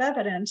forms of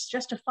evidence,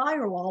 just a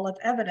firewall of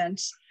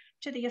evidence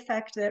to the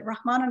effect that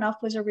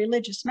Rachmaninoff was a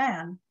religious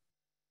man.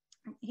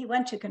 He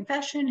went to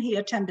confession, he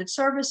attended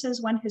services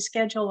when his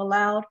schedule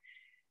allowed,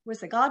 was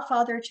the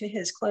godfather to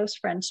his close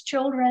friends'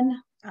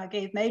 children,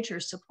 gave major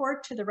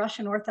support to the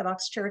Russian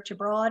Orthodox Church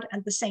abroad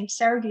and the St.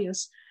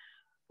 Sergius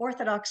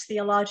Orthodox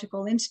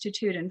Theological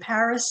Institute in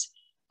Paris,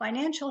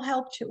 financial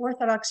help to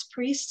Orthodox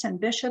priests and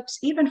bishops,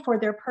 even for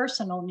their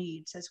personal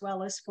needs, as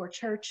well as for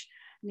church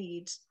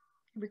needs.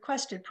 He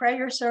requested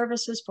prayer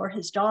services for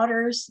his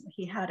daughters.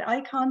 He had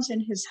icons in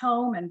his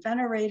home and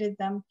venerated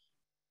them.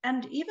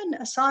 And even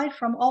aside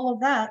from all of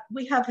that,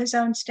 we have his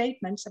own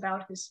statements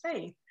about his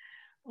faith,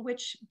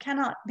 which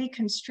cannot be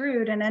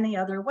construed in any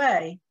other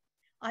way.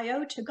 I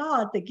owe to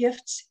God the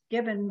gifts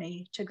given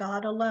me, to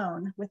God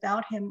alone.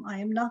 Without him, I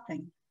am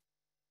nothing.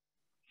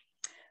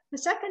 The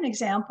second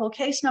example,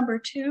 case number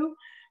 2,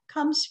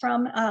 comes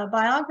from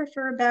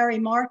biographer Barry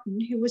Martin,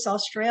 who was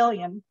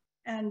Australian.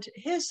 And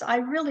I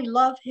really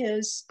love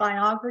his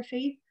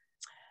biography,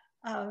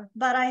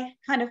 but I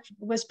kind of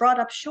was brought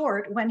up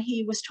short when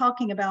he was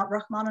talking about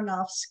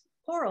Rachmaninoff's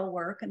choral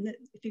work. And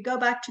if you go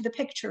back to the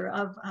picture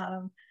of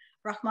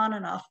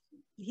Rachmaninoff,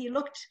 he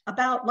looked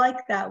about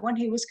like that when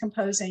he was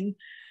composing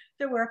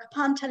the work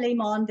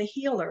Pantaleimon the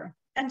Healer.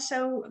 And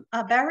so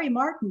Barry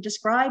Martin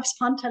describes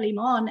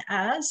Pantaleimon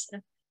as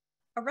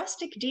a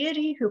rustic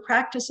deity who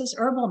practices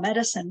herbal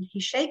medicine. He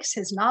shakes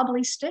his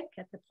knobbly stick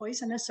at the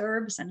poisonous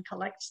herbs and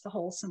collects the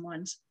wholesome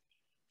ones.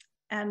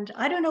 And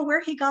I don't know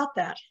where he got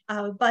that,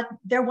 but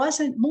there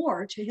wasn't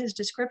more to his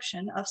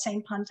description of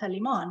Saint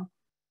Pantaleimon.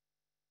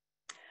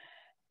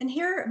 And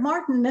here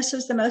Martin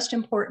misses the most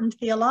important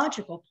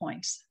theological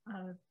points.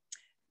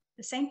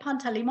 Saint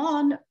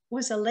Pantaleimon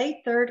was a late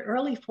 3rd,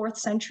 early 4th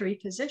century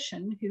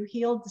physician who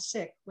healed the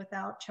sick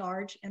without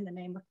charge in the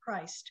name of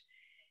Christ.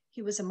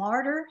 He was a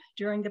martyr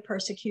during the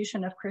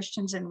persecution of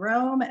Christians in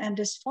Rome and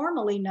is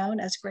formally known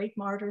as Great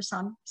Martyr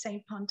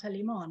Saint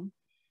Pantaleimon.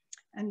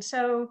 And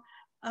so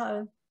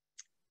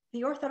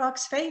the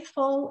Orthodox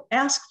faithful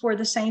ask for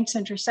the saint's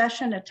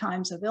intercession at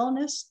times of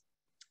illness.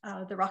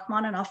 The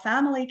Rachmaninoff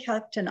family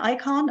kept an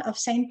icon of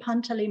Saint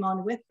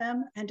Pantaleimon with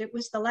them, and it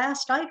was the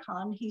last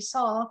icon he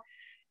saw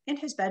in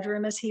his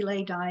bedroom as he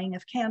lay dying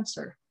of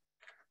cancer.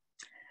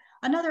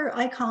 Another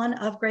icon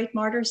of Great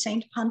Martyr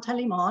Saint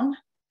Pantaleimon,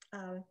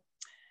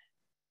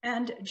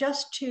 and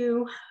just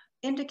to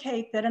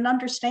indicate that an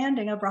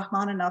understanding of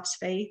Rachmaninoff's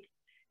faith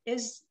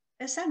is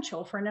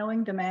essential for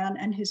knowing the man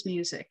and his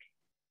music.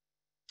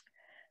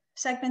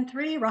 Segment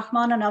 3,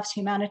 Rachmaninoff's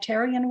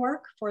humanitarian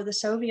work for the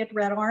Soviet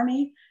Red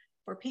Army,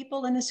 for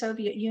people in the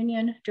Soviet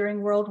Union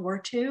during World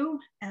War II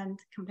and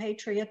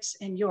compatriots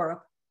in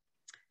Europe.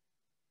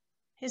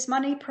 His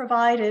money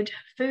provided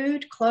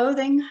food,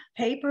 clothing,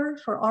 paper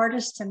for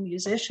artists and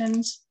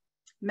musicians,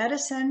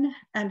 medicine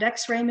and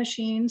X-ray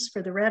machines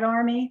for the Red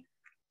Army,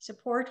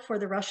 support for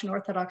the Russian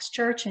Orthodox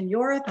Church in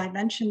Europe, I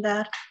mentioned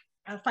that,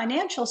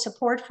 financial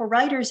support for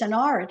writers and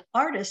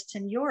artists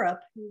in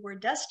Europe who were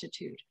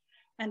destitute.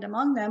 And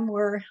among them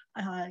were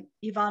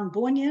Ivan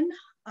Bunin,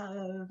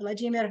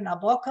 Vladimir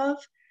Nabokov,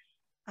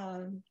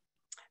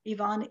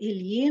 Ivan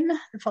Ilyin,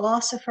 the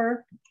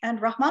philosopher, and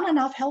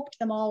Rachmaninoff helped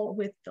them all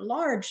with the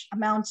large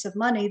amounts of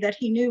money that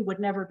he knew would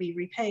never be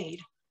repaid.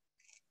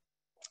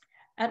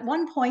 At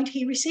one point,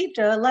 he received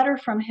a letter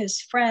from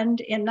his friend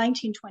in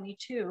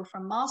 1922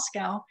 from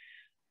Moscow,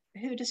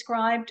 who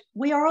described,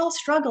 "We are all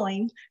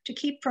struggling to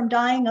keep from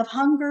dying of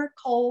hunger,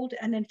 cold,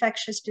 and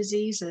infectious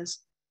diseases,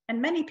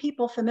 and many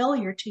people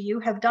familiar to you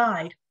have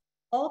died.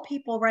 All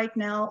people right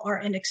now are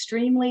in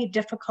extremely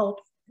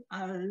difficult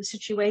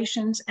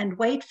situations and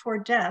wait for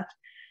death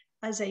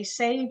as a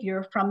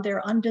savior from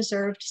their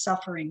undeserved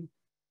suffering."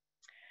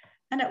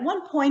 And at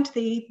one point,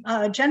 the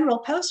general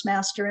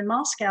postmaster in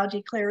Moscow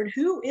declared,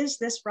 "Who is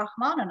this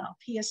Rachmaninoff?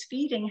 He is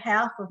feeding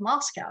half of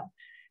Moscow,"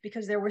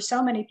 because there were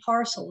so many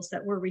parcels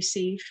that were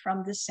received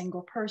from this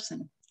single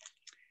person.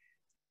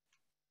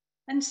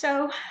 And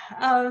so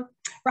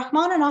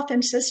Rachmaninoff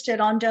insisted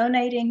on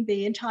donating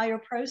the entire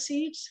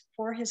proceeds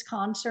for his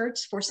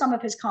concerts, for some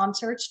of his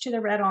concerts, to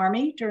the Red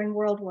Army during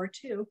World War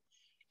II,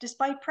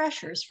 despite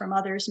pressures from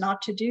others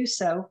not to do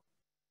so.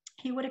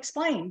 He would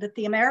explain that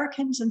the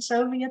Americans and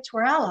Soviets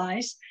were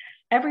allies.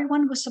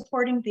 Everyone was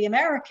supporting the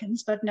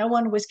Americans, but no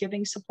one was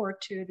giving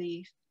support to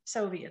the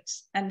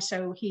Soviets. And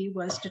so he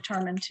was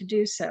determined to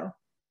do so.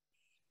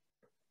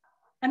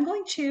 I'm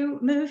going to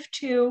move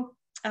to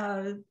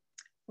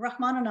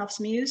Rachmaninoff's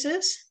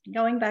muses,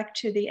 going back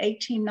to the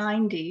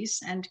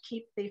 1890s, and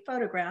keep the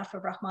photograph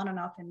of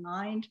Rachmaninoff in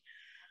mind.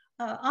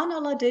 Anna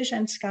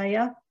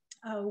Ladezhenskaya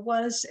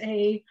was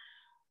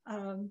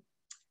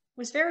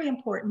very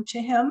important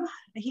to him.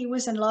 He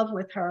was in love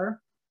with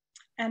her,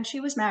 and she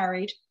was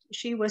married.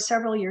 She was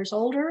several years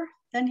older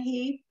than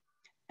he,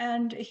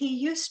 and he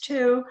used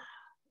to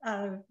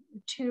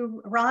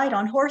ride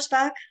on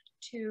horseback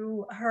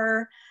to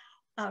her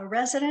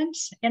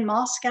residence in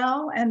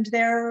Moscow, and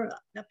there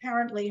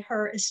apparently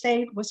her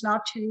estate was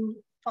not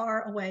too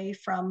far away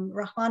from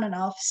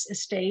Rachmaninoff's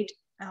estate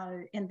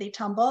in the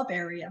Tambov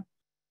area.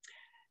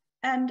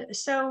 And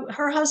so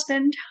her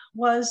husband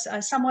was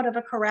somewhat of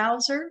a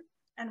carouser,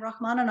 and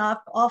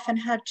Rachmaninoff often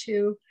had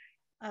to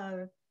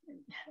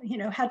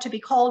be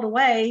called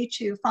away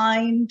to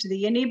find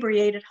the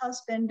inebriated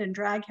husband and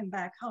drag him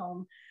back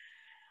home.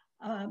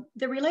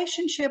 The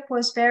relationship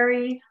was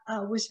very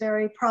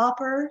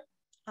proper,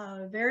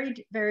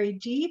 very, very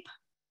deep,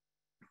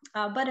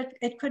 but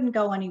it couldn't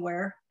go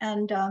anywhere.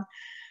 And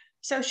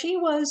so she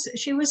was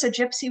a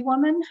gypsy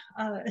woman,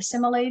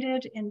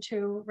 assimilated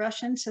into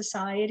Russian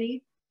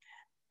society.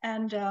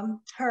 And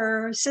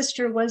her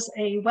sister was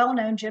a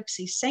well-known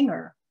gypsy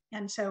singer.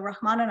 And so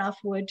Rachmaninoff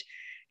would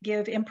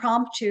give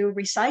impromptu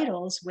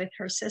recitals with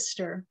her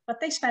sister,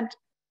 but they spent,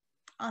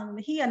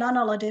 he and Anna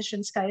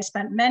Ladizhinskaya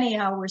spent many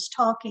hours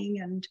talking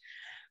and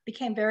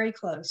became very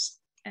close.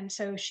 And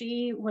so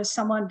she was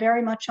someone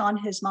very much on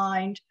his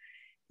mind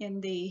in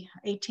the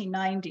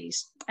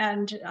 1890s.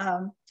 And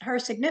her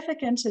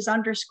significance is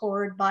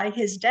underscored by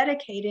his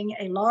dedicating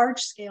a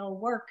large-scale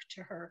work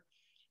to her,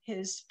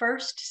 his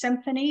first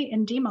symphony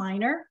in D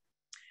minor,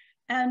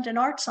 and an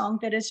art song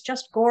that is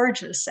just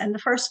gorgeous. And the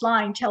first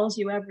line tells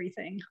you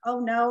everything. Oh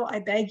no, I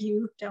beg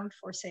you, don't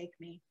forsake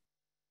me.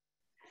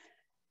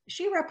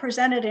 She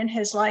represented in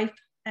his life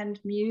and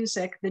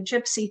music the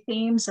gypsy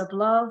themes of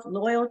love,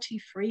 loyalty,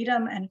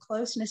 freedom, and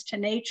closeness to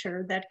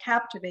nature that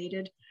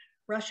captivated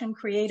Russian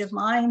creative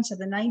minds of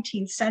the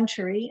 19th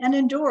century and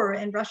endure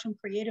in Russian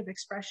creative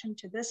expression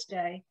to this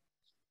day.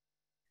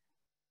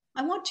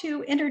 I want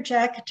to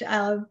interject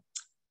an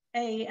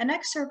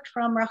excerpt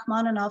from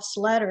Rachmaninoff's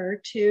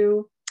letter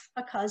to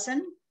a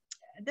cousin.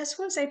 This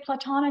was a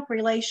platonic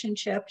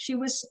relationship. She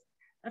was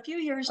a few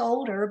years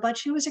older, but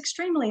she was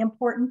extremely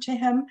important to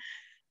him.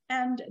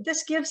 And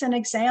this gives an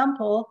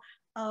example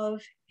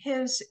of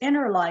his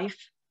inner life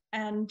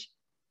and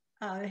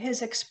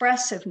his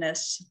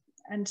expressiveness.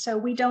 And so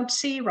we don't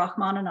see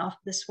Rachmaninoff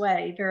this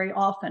way very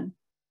often.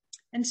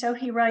 And so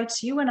he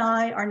writes, "You and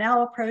I are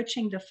now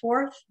approaching the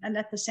fourth and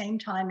at the same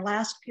time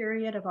last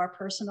period of our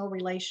personal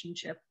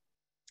relationship.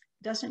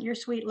 Doesn't your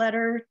sweet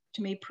letter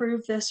to me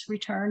prove this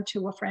return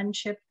to a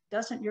friendship?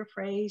 Doesn't your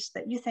phrase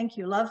that you think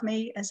you love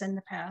me as in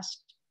the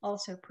past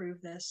also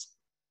prove this?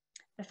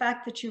 The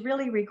fact that you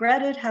really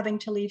regretted having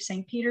to leave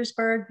St.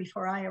 Petersburg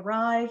before I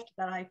arrived,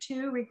 that I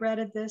too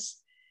regretted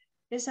this,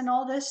 isn't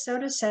all this, so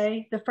to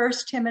say, the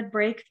first timid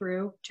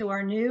breakthrough to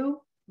our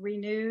new,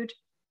 renewed,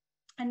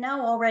 and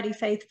now already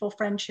faithful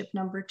friendship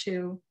number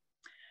 2.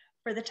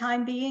 For the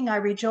time being, I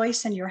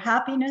rejoice in your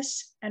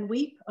happiness and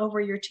weep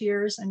over your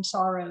tears and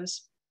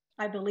sorrows.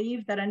 I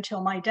believe that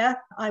until my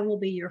death, I will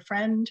be your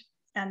friend,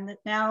 and that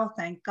now,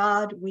 thank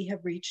God, we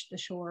have reached the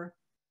shore."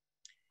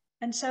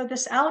 And so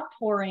this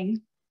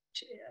outpouring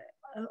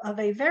of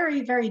a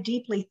very, very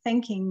deeply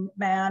thinking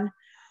man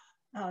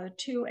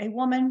to a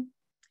woman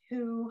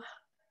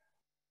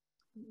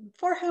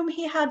for whom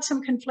he had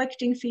some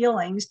conflicting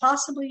feelings,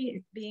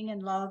 possibly being in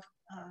love,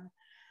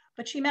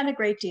 but she meant a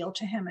great deal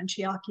to him and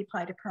she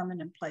occupied a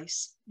permanent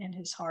place in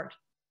his heart.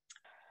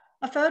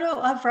 A photo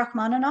of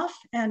Rachmaninoff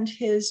and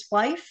his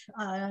wife,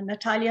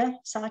 Natalia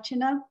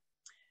Satina.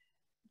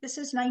 This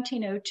is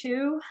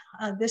 1902.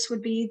 This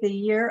would be the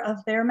year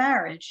of their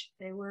marriage.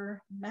 They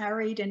were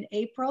married in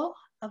April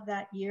of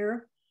that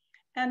year.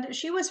 And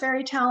she was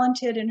very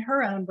talented in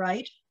her own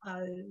right.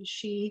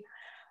 She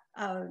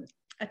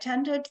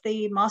attended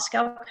the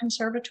Moscow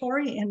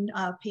Conservatory in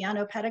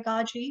piano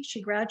pedagogy.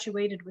 She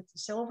graduated with the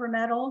silver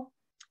medal,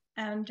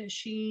 and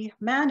she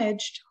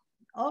managed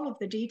all of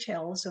the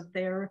details of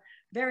their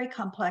very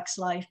complex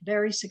life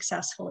very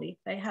successfully.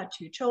 They had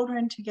 2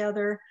 children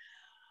together,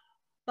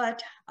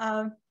 but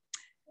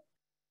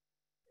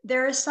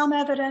there is some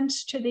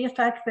evidence to the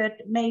effect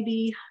that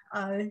maybe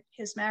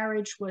his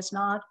marriage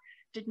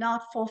did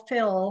not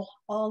fulfill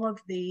all of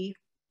the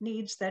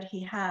needs that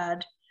he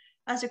had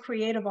as a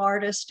creative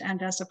artist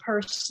and as a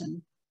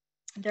person.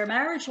 Their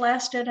marriage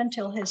lasted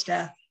until his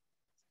death.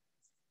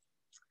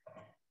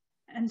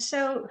 And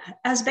so,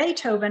 as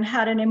Beethoven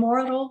had an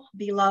immortal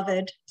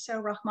beloved,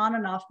 so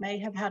Rachmaninoff may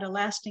have had a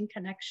lasting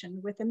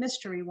connection with a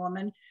mystery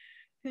woman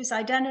whose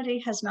identity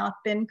has not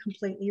been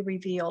completely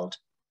revealed.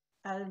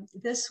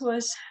 This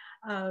was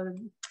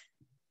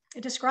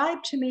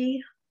described to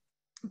me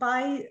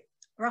by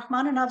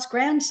Rachmaninoff's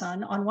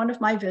grandson on one of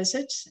my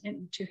visits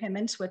to him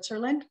in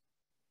Switzerland.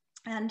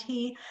 And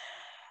he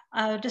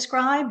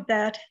described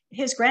that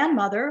his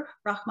grandmother,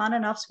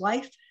 Rachmaninoff's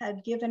wife,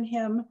 had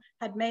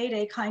made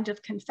a kind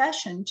of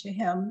confession to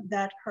him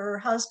that her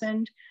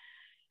husband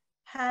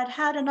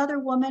had another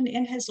woman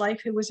in his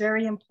life who was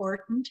very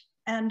important,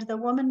 and the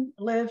woman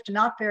lived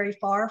not very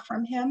far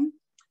from him.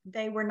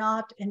 They were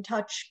not in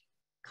touch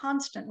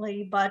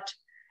constantly, but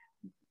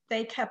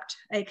they kept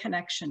a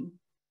connection.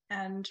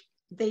 And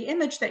the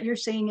image that you're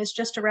seeing is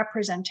just a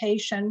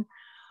representation.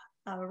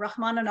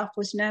 Rachmaninoff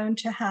was known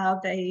to have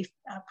a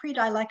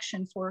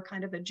predilection for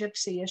kind of a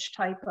gypsy-ish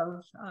type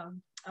of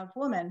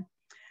woman.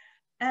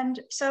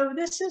 And so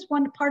this is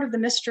one part of the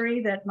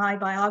mystery that my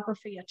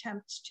biography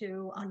attempts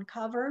to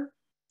uncover.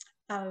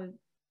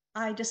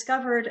 I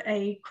discovered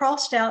a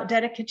crossed out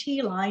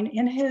dedicatee line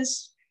in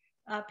his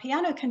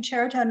piano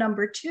concerto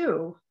number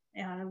 2,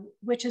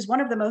 which is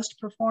one of the most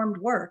performed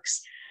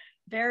works.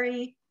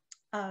 Very,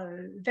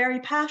 very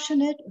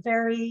passionate,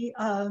 very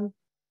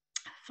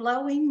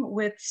flowing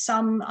with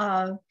some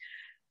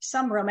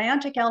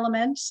romantic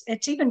elements.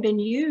 It's even been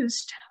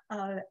used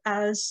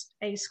as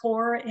a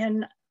score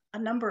in a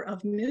number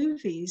of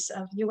movies,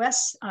 of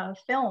US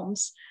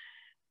films.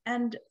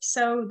 And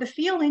so the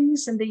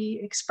feelings and the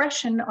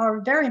expression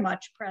are very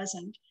much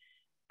present.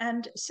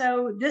 And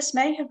so this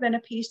may have been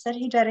a piece that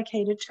he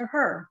dedicated to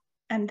her.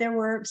 And there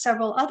were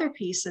several other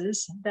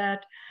pieces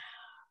that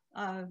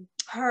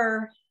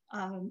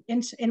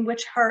in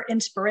which her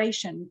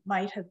inspiration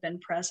might have been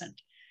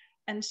present.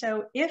 And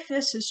so if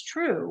this is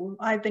true,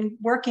 I've been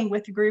working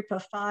with a group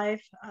of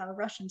 5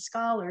 Russian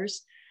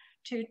scholars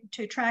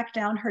to track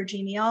down her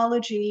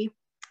genealogy.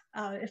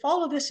 If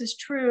all of this is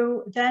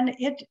true, then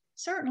it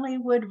certainly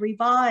would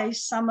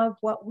revise some of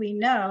what we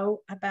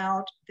know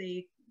about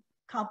the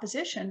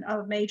composition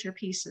of major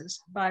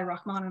pieces by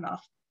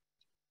Rachmaninoff.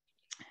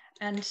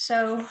 And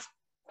so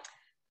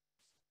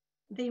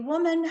the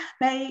woman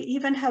may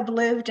even have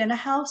lived in a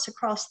house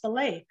across the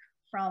lake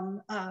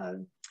from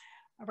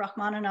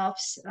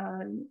Rachmaninoff's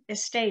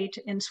estate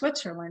in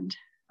Switzerland,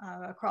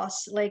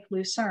 across Lake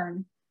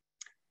Lucerne.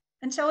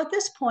 And so at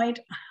this point,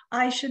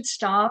 I should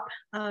stop.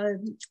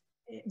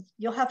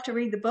 You'll have to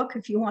read the book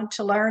if you want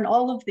to learn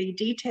all of the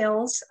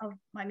details of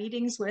my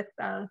meetings with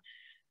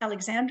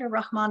Alexander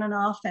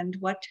Rachmaninoff and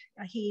what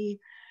he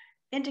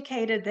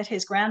indicated that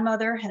his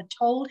grandmother had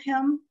told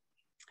him.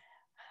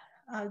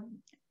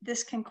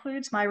 This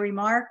concludes my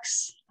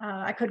remarks.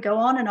 I could go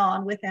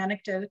on with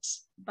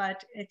anecdotes,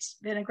 but it's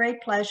been a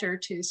great pleasure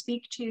to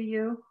speak to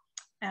you.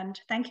 And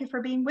thank you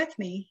for being with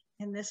me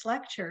in this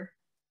lecture.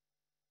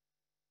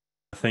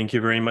 Thank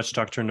you very much,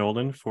 Dr.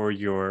 Nollan, for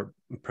your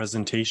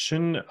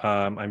presentation.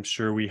 I'm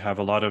sure we have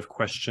a lot of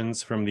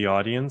questions from the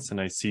audience,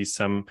 and I see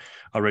some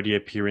already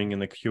appearing in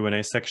the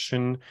Q&A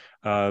section.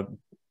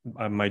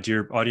 My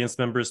dear audience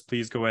members,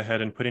 please go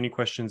ahead and put any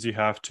questions you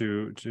have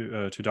to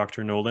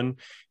Dr. Nollan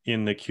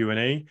in the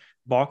Q&A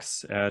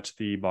box at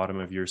the bottom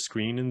of your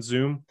screen in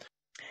Zoom.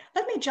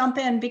 Let me jump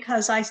in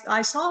because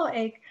I saw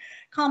a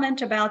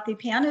comment about the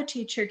piano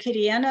teacher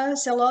Kyriena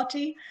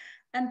Zelotti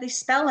and the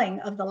spelling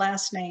of the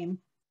last name.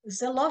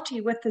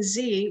 Zelotti with the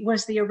Z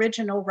was the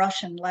original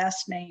Russian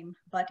last name,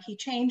 but he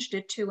changed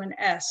it to an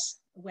S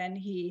when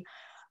he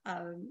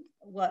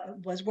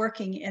was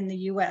working in the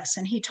US,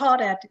 and he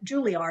taught at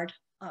Juilliard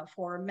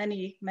for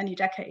many, many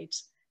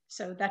decades.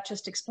 So that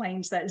just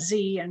explains that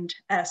Z and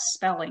S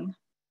spelling.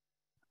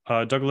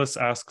 Douglas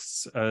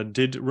asks,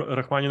 did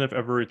Rachmaninoff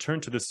ever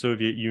return to the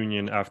Soviet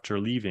Union after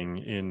leaving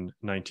in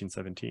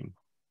 1917?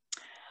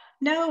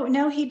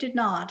 No, he did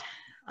not.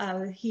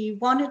 He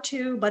wanted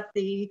to, but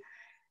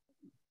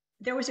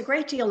there was a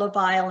great deal of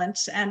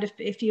violence. And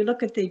if you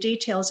look at the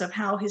details of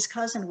how his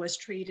cousin was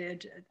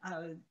treated,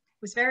 it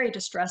was very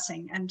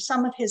distressing. And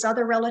some of his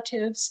other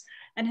relatives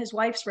and his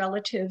wife's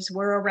relatives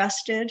were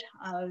arrested,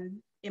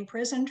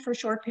 imprisoned for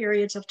short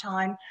periods of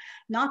time,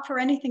 not for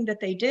anything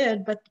that they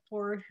did, but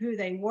for who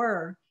they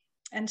were.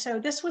 And so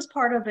this was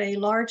part of a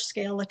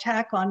large-scale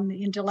attack on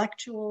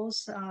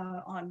intellectuals,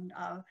 on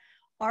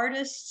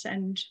artists,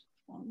 and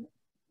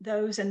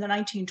those in the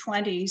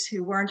 1920s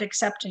who weren't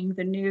accepting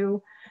the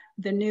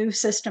new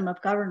system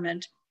of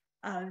government.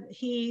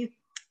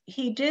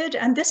 He did,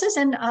 and this is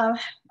in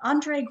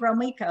Andrei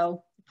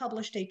Gromyko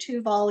published a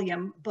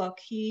 2-volume book.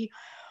 He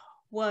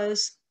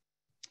was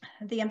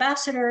the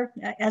ambassador,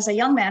 as a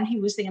young man, he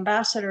was the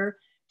ambassador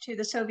to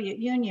the Soviet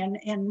Union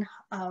in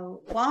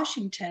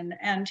Washington.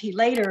 And he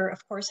later,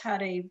 of course,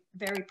 had a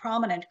very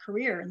prominent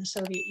career in the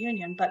Soviet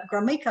Union. But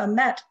Gromyko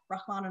met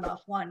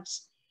Rachmaninoff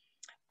once.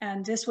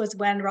 And this was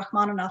when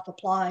Rachmaninoff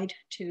applied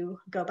to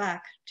go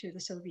back to the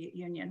Soviet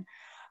Union.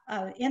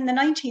 In the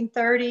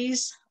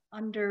 1930s,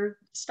 under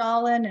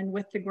Stalin and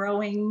with the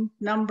growing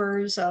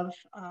numbers of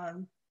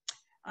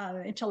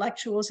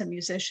intellectuals and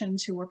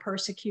musicians who were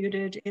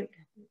persecuted,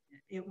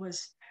 it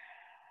was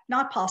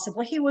not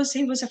possible. He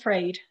was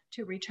afraid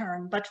to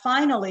return, but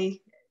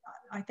finally,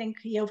 I think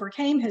he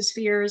overcame his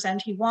fears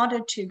and he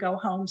wanted to go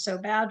home so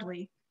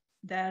badly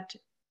that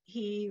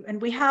and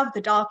we have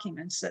the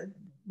documents,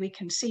 we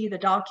can see the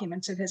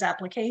documents of his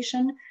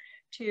application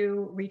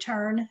to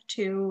return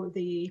to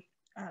the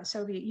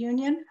Soviet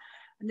Union.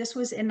 And this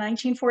was in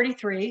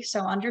 1943,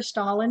 so under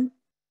Stalin.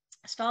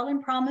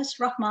 Stalin promised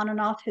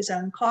Rachmaninoff his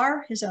own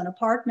car, his own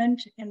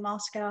apartment in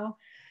Moscow,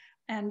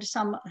 and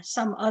some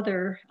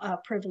other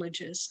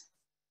privileges.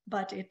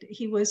 But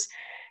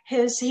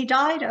he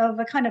died of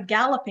a kind of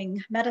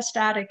galloping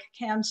metastatic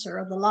cancer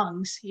of the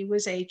lungs. He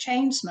was a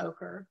chain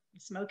smoker,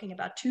 smoking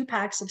about 2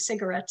 packs of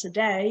cigarettes a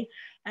day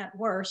at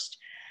worst,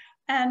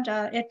 and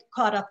it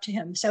caught up to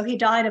him. So he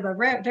died of a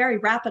very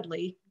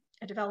rapidly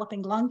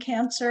developing lung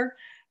cancer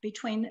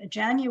between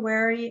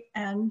January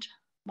and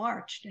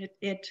March.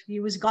 He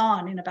was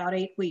gone in about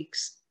 8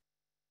 weeks.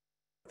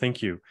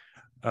 Thank you.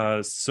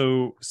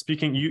 So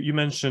speaking, you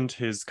mentioned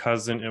his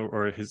cousin,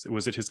 or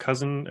was it his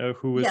cousin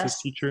who was his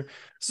teacher?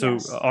 So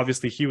yes.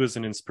 Obviously he was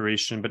an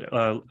inspiration, but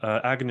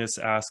Agnes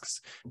asks,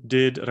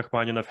 did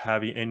Rachmaninoff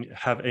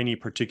have any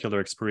particular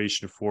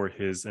inspiration for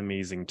his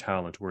amazing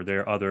talent? Were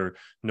there other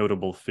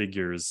notable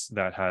figures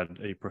that had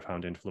a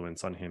profound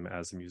influence on him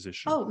as a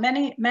musician? Oh,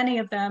 many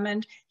of them.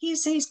 And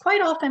he's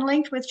quite often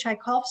linked with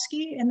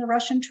Tchaikovsky in the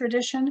Russian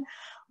tradition,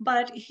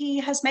 but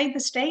he has made the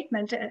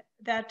statement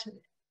that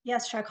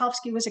yes,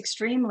 Tchaikovsky was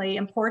extremely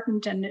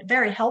important and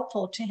very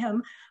helpful to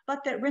him,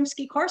 but that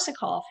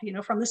Rimsky-Korsakov,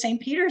 from the St.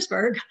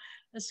 Petersburg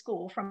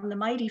school, from the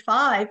Mighty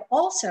Five,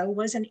 also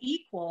was an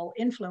equal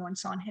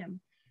influence on him.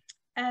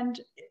 And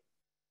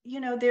you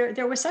know,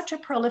 there was such a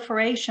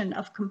proliferation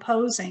of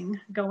composing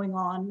going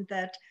on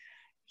that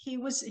he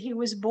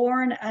was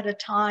born at a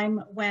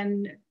time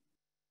when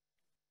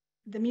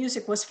the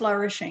music was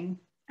flourishing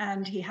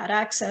and he had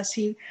access.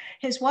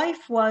 His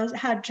wife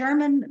had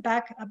German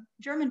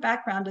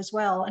background as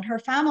well, and her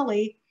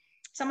family,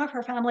 some of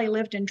her family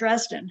lived in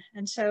Dresden,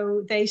 and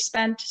so they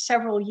spent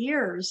several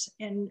years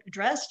in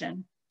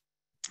Dresden,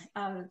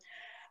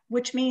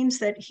 which means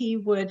that he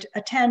would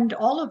attend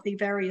all of the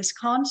various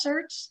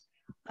concerts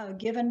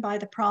given by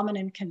the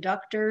prominent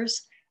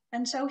conductors.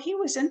 And so he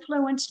was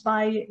influenced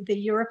by the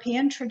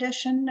European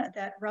tradition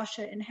that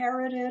Russia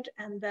inherited,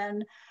 and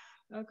then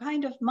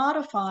kind of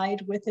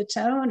modified with its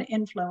own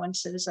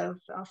influences of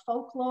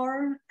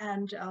folklore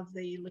and of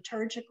the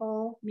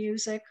liturgical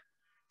music.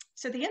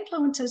 So the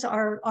influences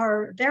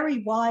are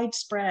very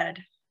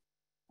widespread.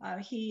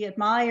 He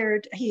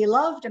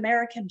loved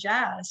American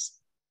jazz.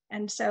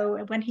 And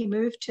so when he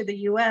moved to the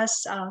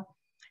US,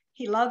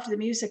 he loved the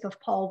music of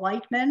Paul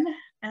Whiteman,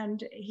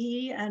 and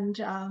he and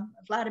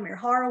Vladimir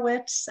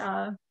Horowitz,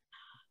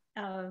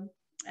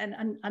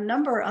 and a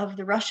number of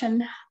the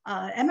Russian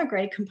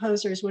emigre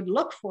composers would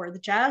look for the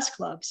jazz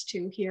clubs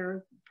to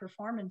hear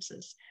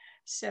performances.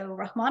 So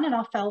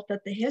Rachmaninoff felt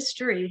that the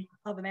history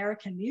of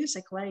American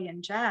music lay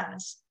in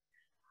jazz.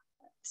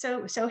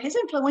 So his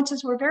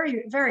influences were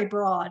very, very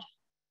broad.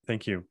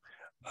 Thank you.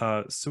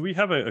 So we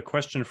have a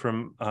question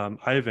from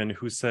Ivan,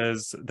 who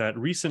says that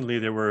recently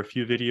there were a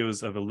few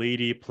videos of a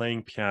lady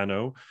playing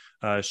piano.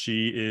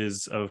 She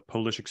is of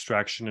Polish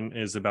extraction and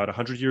is about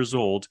 100 years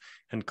old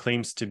and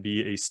claims to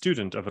be a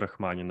student of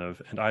Rachmaninoff.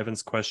 And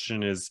Ivan's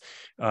question is,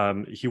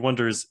 he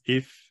wonders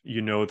if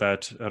you know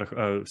that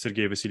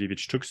Sergei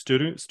Vasilyevich took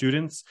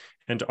students,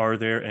 and are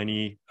there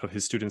any of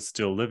his students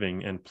still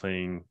living and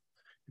playing,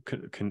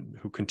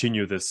 who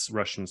continue this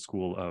Russian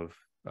school of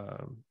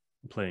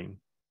playing?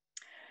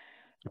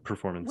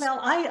 Performance? Well,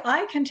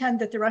 I contend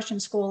that the Russian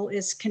school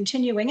is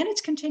continuing, and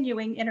it's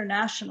continuing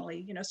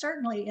internationally, you know,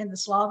 certainly in the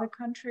Slavic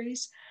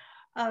countries.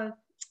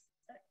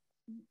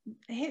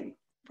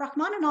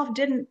 Rachmaninoff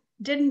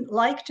didn't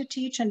like to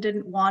teach and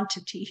didn't want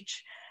to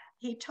teach.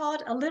 He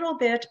taught a little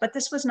bit, but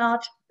this was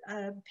not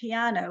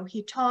piano.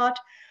 He taught,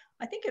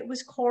 I think it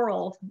was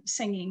choral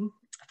singing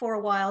for a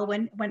while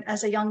when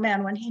as a young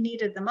man, when he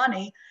needed the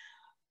money.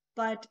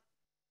 But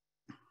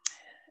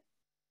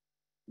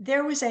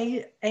there was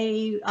a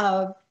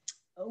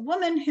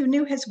woman who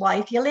knew his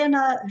wife,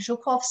 Yelena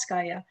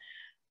Zhukovskaya,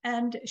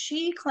 and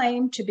she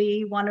claimed to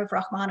be one of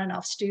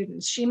Rachmaninoff's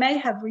students. She may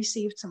have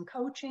received some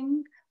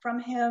coaching from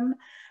him,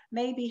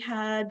 maybe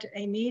had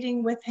a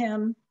meeting with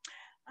him.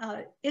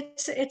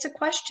 It's a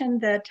question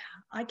that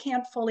I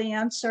can't fully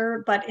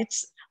answer, but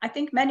I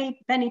think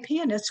many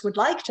pianists would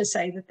like to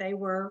say that they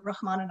were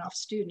Rachmaninoff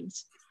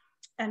students.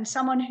 And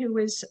someone who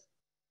is,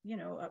 you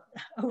know,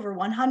 over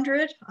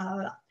 100,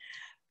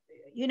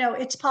 you know,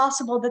 it's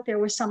possible that there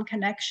was some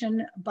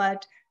connection,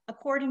 but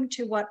according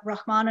to what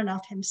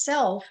Rachmaninoff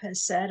himself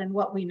has said and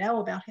what we know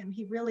about him,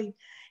 he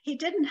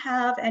didn't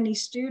have any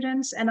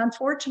students. And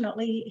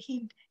unfortunately,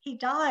 he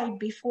died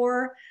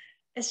before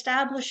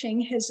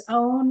establishing his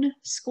own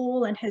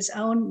school and his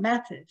own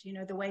method, you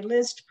know, the way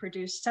Liszt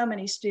produced so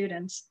many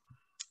students.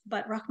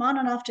 But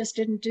Rachmaninoff just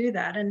didn't do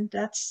that, and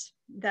that's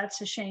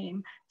a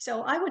shame.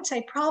 So I would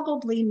say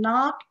probably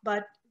not,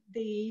 but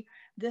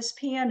this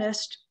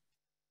pianist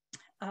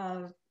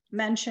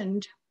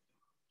mentioned,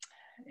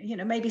 you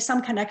know, maybe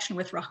some connection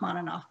with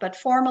Rachmaninoff, but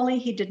formally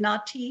he did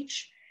not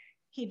teach.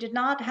 He did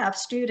not have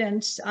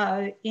students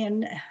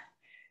you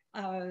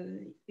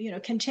know,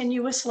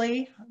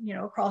 continuously, you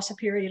know, across a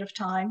period of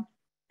time.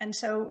 And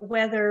so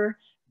whether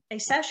a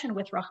session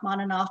with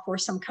Rachmaninoff or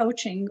some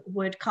coaching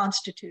would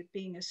constitute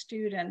being a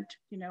student,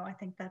 you know, I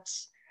think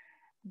that's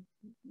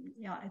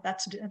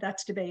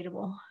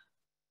debatable.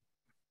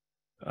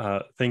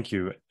 Thank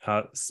you.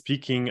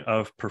 Speaking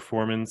of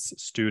performance,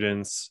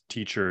 students,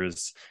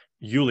 teachers,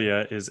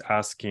 Yulia is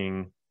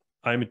asking,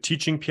 I'm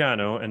teaching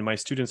piano and my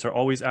students are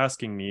always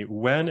asking me,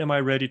 when am I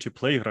ready to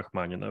play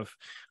Rachmaninoff?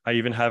 I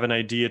even have an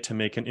idea to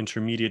make an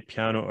intermediate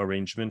piano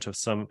arrangement of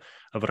some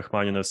of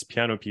Rachmaninoff's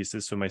piano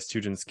pieces so my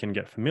students can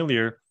get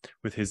familiar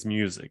with his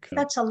music.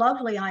 That's a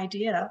lovely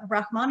idea.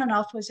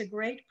 Rachmaninoff was a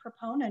great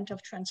proponent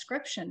of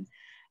transcription,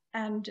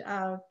 and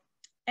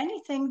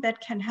anything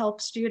that can help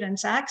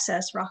students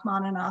access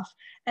Rachmaninoff.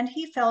 And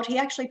he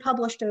actually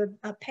published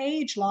a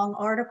page-long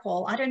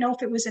article. I don't know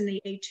if it was in the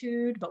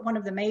Etude, but one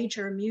of the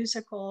major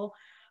musical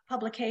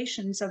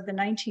publications of the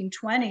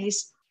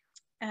 1920s.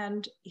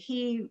 And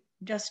he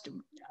just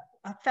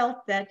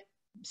felt that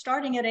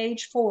starting at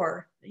age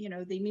 4, you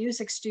know, the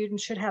music student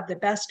should have the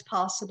best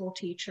possible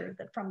teacher,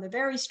 that from the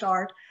very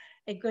start,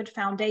 a good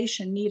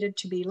foundation needed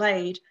to be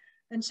laid.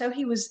 And so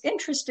he was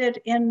interested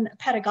in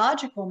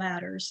pedagogical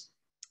matters.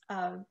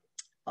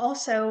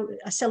 Also,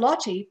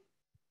 Silotti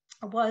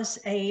was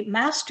a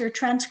master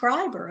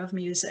transcriber of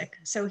music.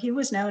 So he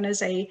was known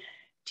as a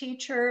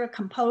teacher, a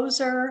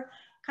composer,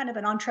 kind of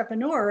an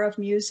entrepreneur of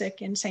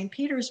music in St.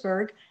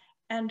 Petersburg.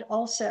 And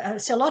also,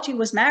 so Lotti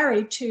was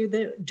married to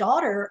the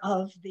daughter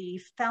of the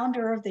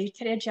founder of the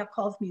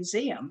Teretyakov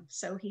Museum.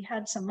 So he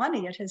had some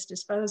money at his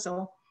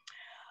disposal,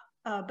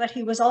 but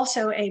he was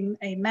also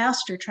a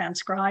master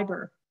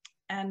transcriber.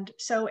 And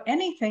so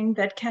anything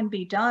that can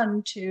be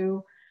done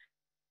to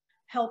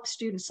help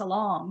students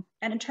along.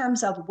 And in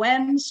terms of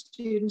when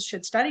students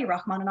should study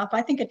Rachmaninoff,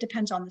 I think it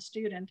depends on the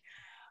student.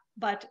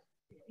 But,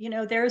 you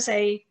know, there's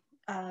a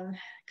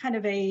kind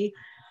of a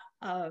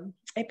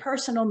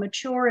personal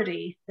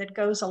maturity that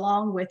goes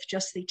along with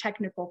just the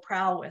technical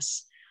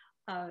prowess.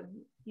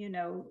 You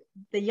know,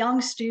 the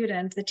young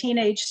student, the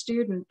teenage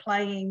student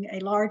playing a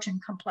large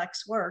and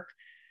complex work,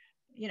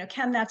 you know,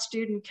 can that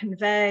student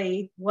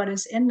convey what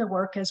is in the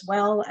work as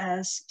well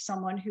as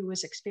someone who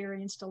has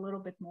experienced a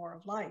little bit more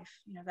of life?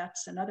 You know,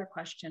 that's another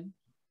question.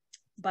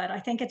 But I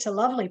think it's a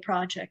lovely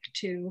project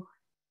to,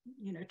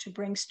 you know, to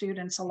bring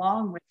students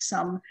along with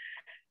some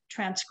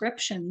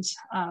transcriptions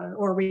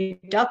or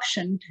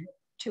reduction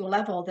to a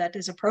level that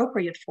is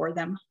appropriate for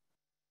them.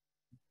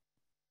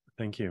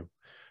 Thank you.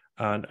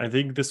 And I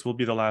think this will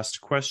be the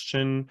last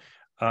question.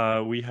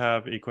 We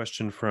have a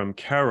question from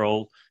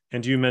Carol,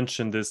 and you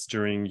mentioned this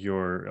during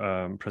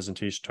your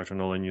presentation, Dr.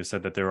 Nollan. You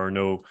said that there are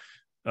no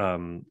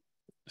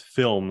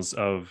films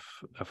of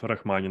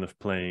Rachmaninoff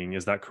playing.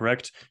 Is that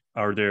correct?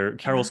 Are there?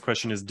 Carol's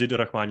question is: did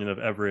Rachmaninoff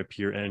ever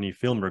appear in any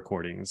film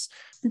recordings?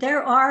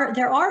 There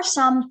are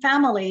some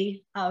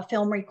family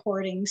film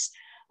recordings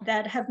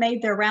that have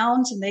made their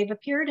rounds, and they've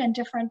appeared in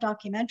different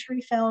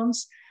documentary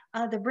films.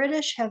 The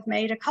British have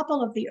made a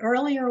couple of the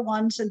earlier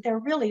ones, and they're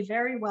really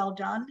very well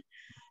done.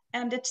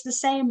 And it's the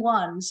same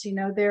ones, you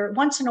know, there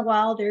once in a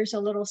while there's a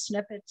little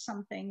snippet,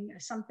 something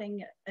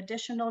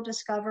additional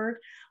discovered,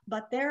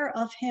 but they're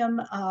of him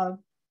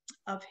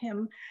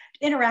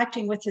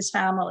interacting with his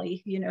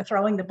family, you know,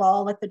 throwing the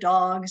ball at the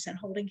dogs and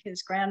holding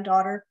his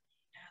granddaughter.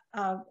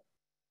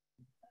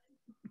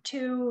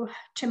 To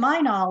my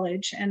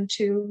knowledge and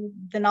to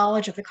the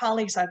knowledge of the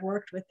colleagues I've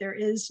worked with, there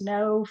is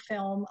no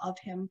film of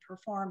him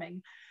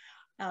performing.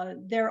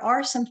 There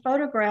are some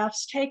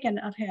photographs taken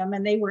of him,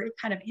 and they were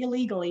kind of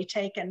illegally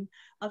taken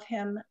of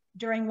him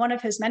during one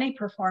of his many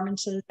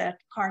performances at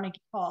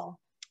Carnegie Hall.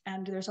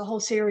 And there's a whole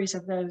series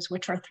of those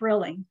which are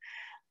thrilling.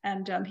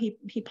 And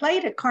he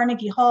played at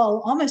Carnegie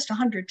Hall almost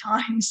 100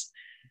 times.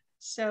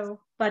 So,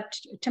 but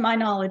to my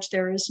knowledge,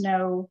 there is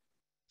no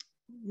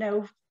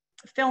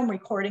film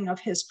recording of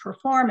his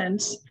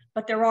performance,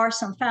 but there are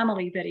some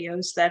family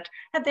videos that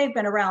they've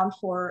been around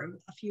for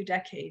a few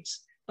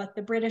decades. But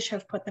the British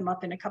have put them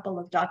up in a couple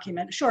of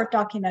short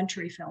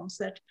documentary films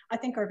that I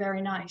think are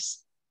very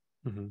nice.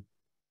 Mm-hmm.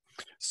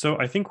 So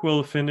I think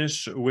we'll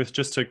finish with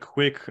just a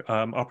quick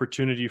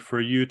opportunity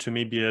for you to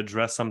maybe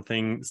address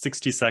something,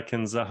 60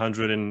 seconds,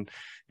 100 and,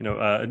 you know,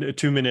 a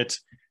 2-minute.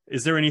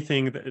 Is there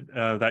anything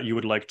that you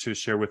would like to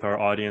share with our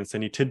audience?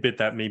 Any tidbit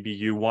that maybe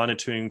you wanted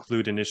to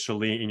include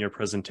initially in your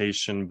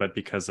presentation, but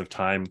because of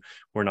time,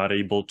 we're not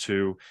able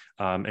to,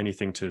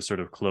 anything to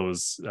sort of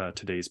close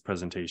today's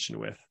presentation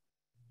with?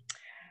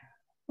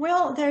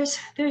 Well, there's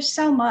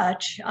so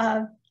much.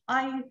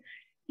 I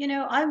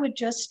would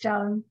just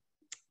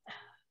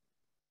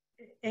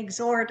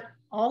exhort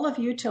all of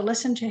you to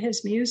listen to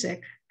his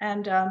music,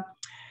 and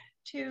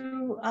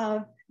to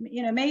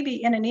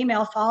maybe in an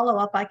email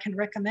follow-up I can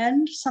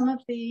recommend some of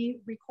the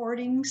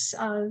recordings.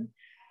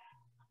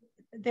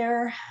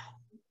 There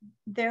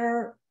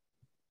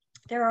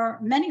are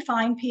many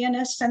fine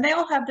pianists, and they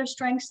all have their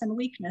strengths and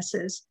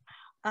weaknesses.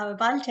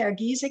 Walter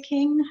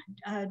Gieseking,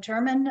 a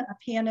German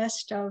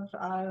pianist of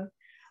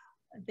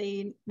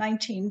the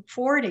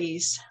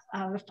 1940s,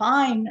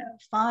 fine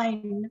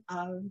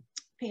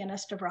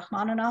pianist of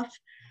Rachmaninoff.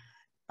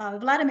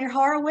 Vladimir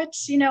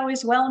Horowitz, you know,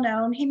 is well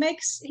known. He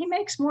makes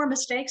more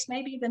mistakes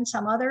maybe than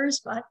some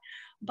others,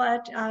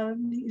 but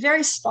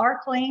very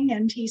sparkling,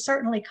 and he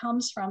certainly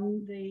comes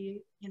from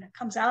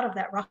comes out of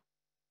that Russian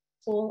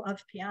school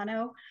of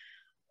piano,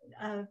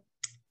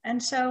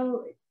 and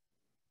so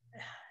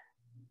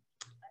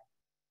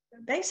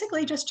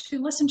basically just to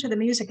listen to the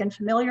music and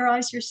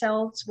familiarize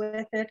yourselves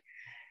with it,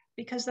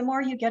 because the more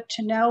you get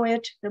to know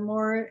it, the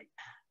more,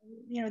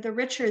 the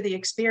richer the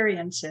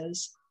experience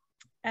is.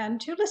 And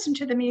to listen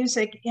to the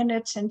music in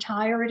its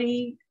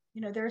entirety,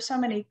 there are so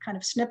many kind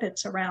of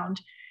snippets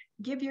around.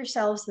 Give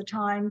yourselves the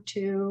time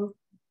to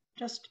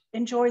just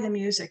enjoy the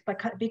music,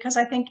 because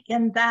I think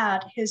in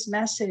that his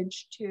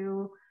message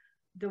to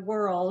the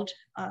world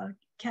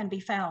can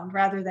be found,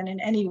 rather than in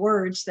any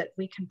words that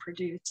we can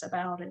produce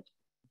about it.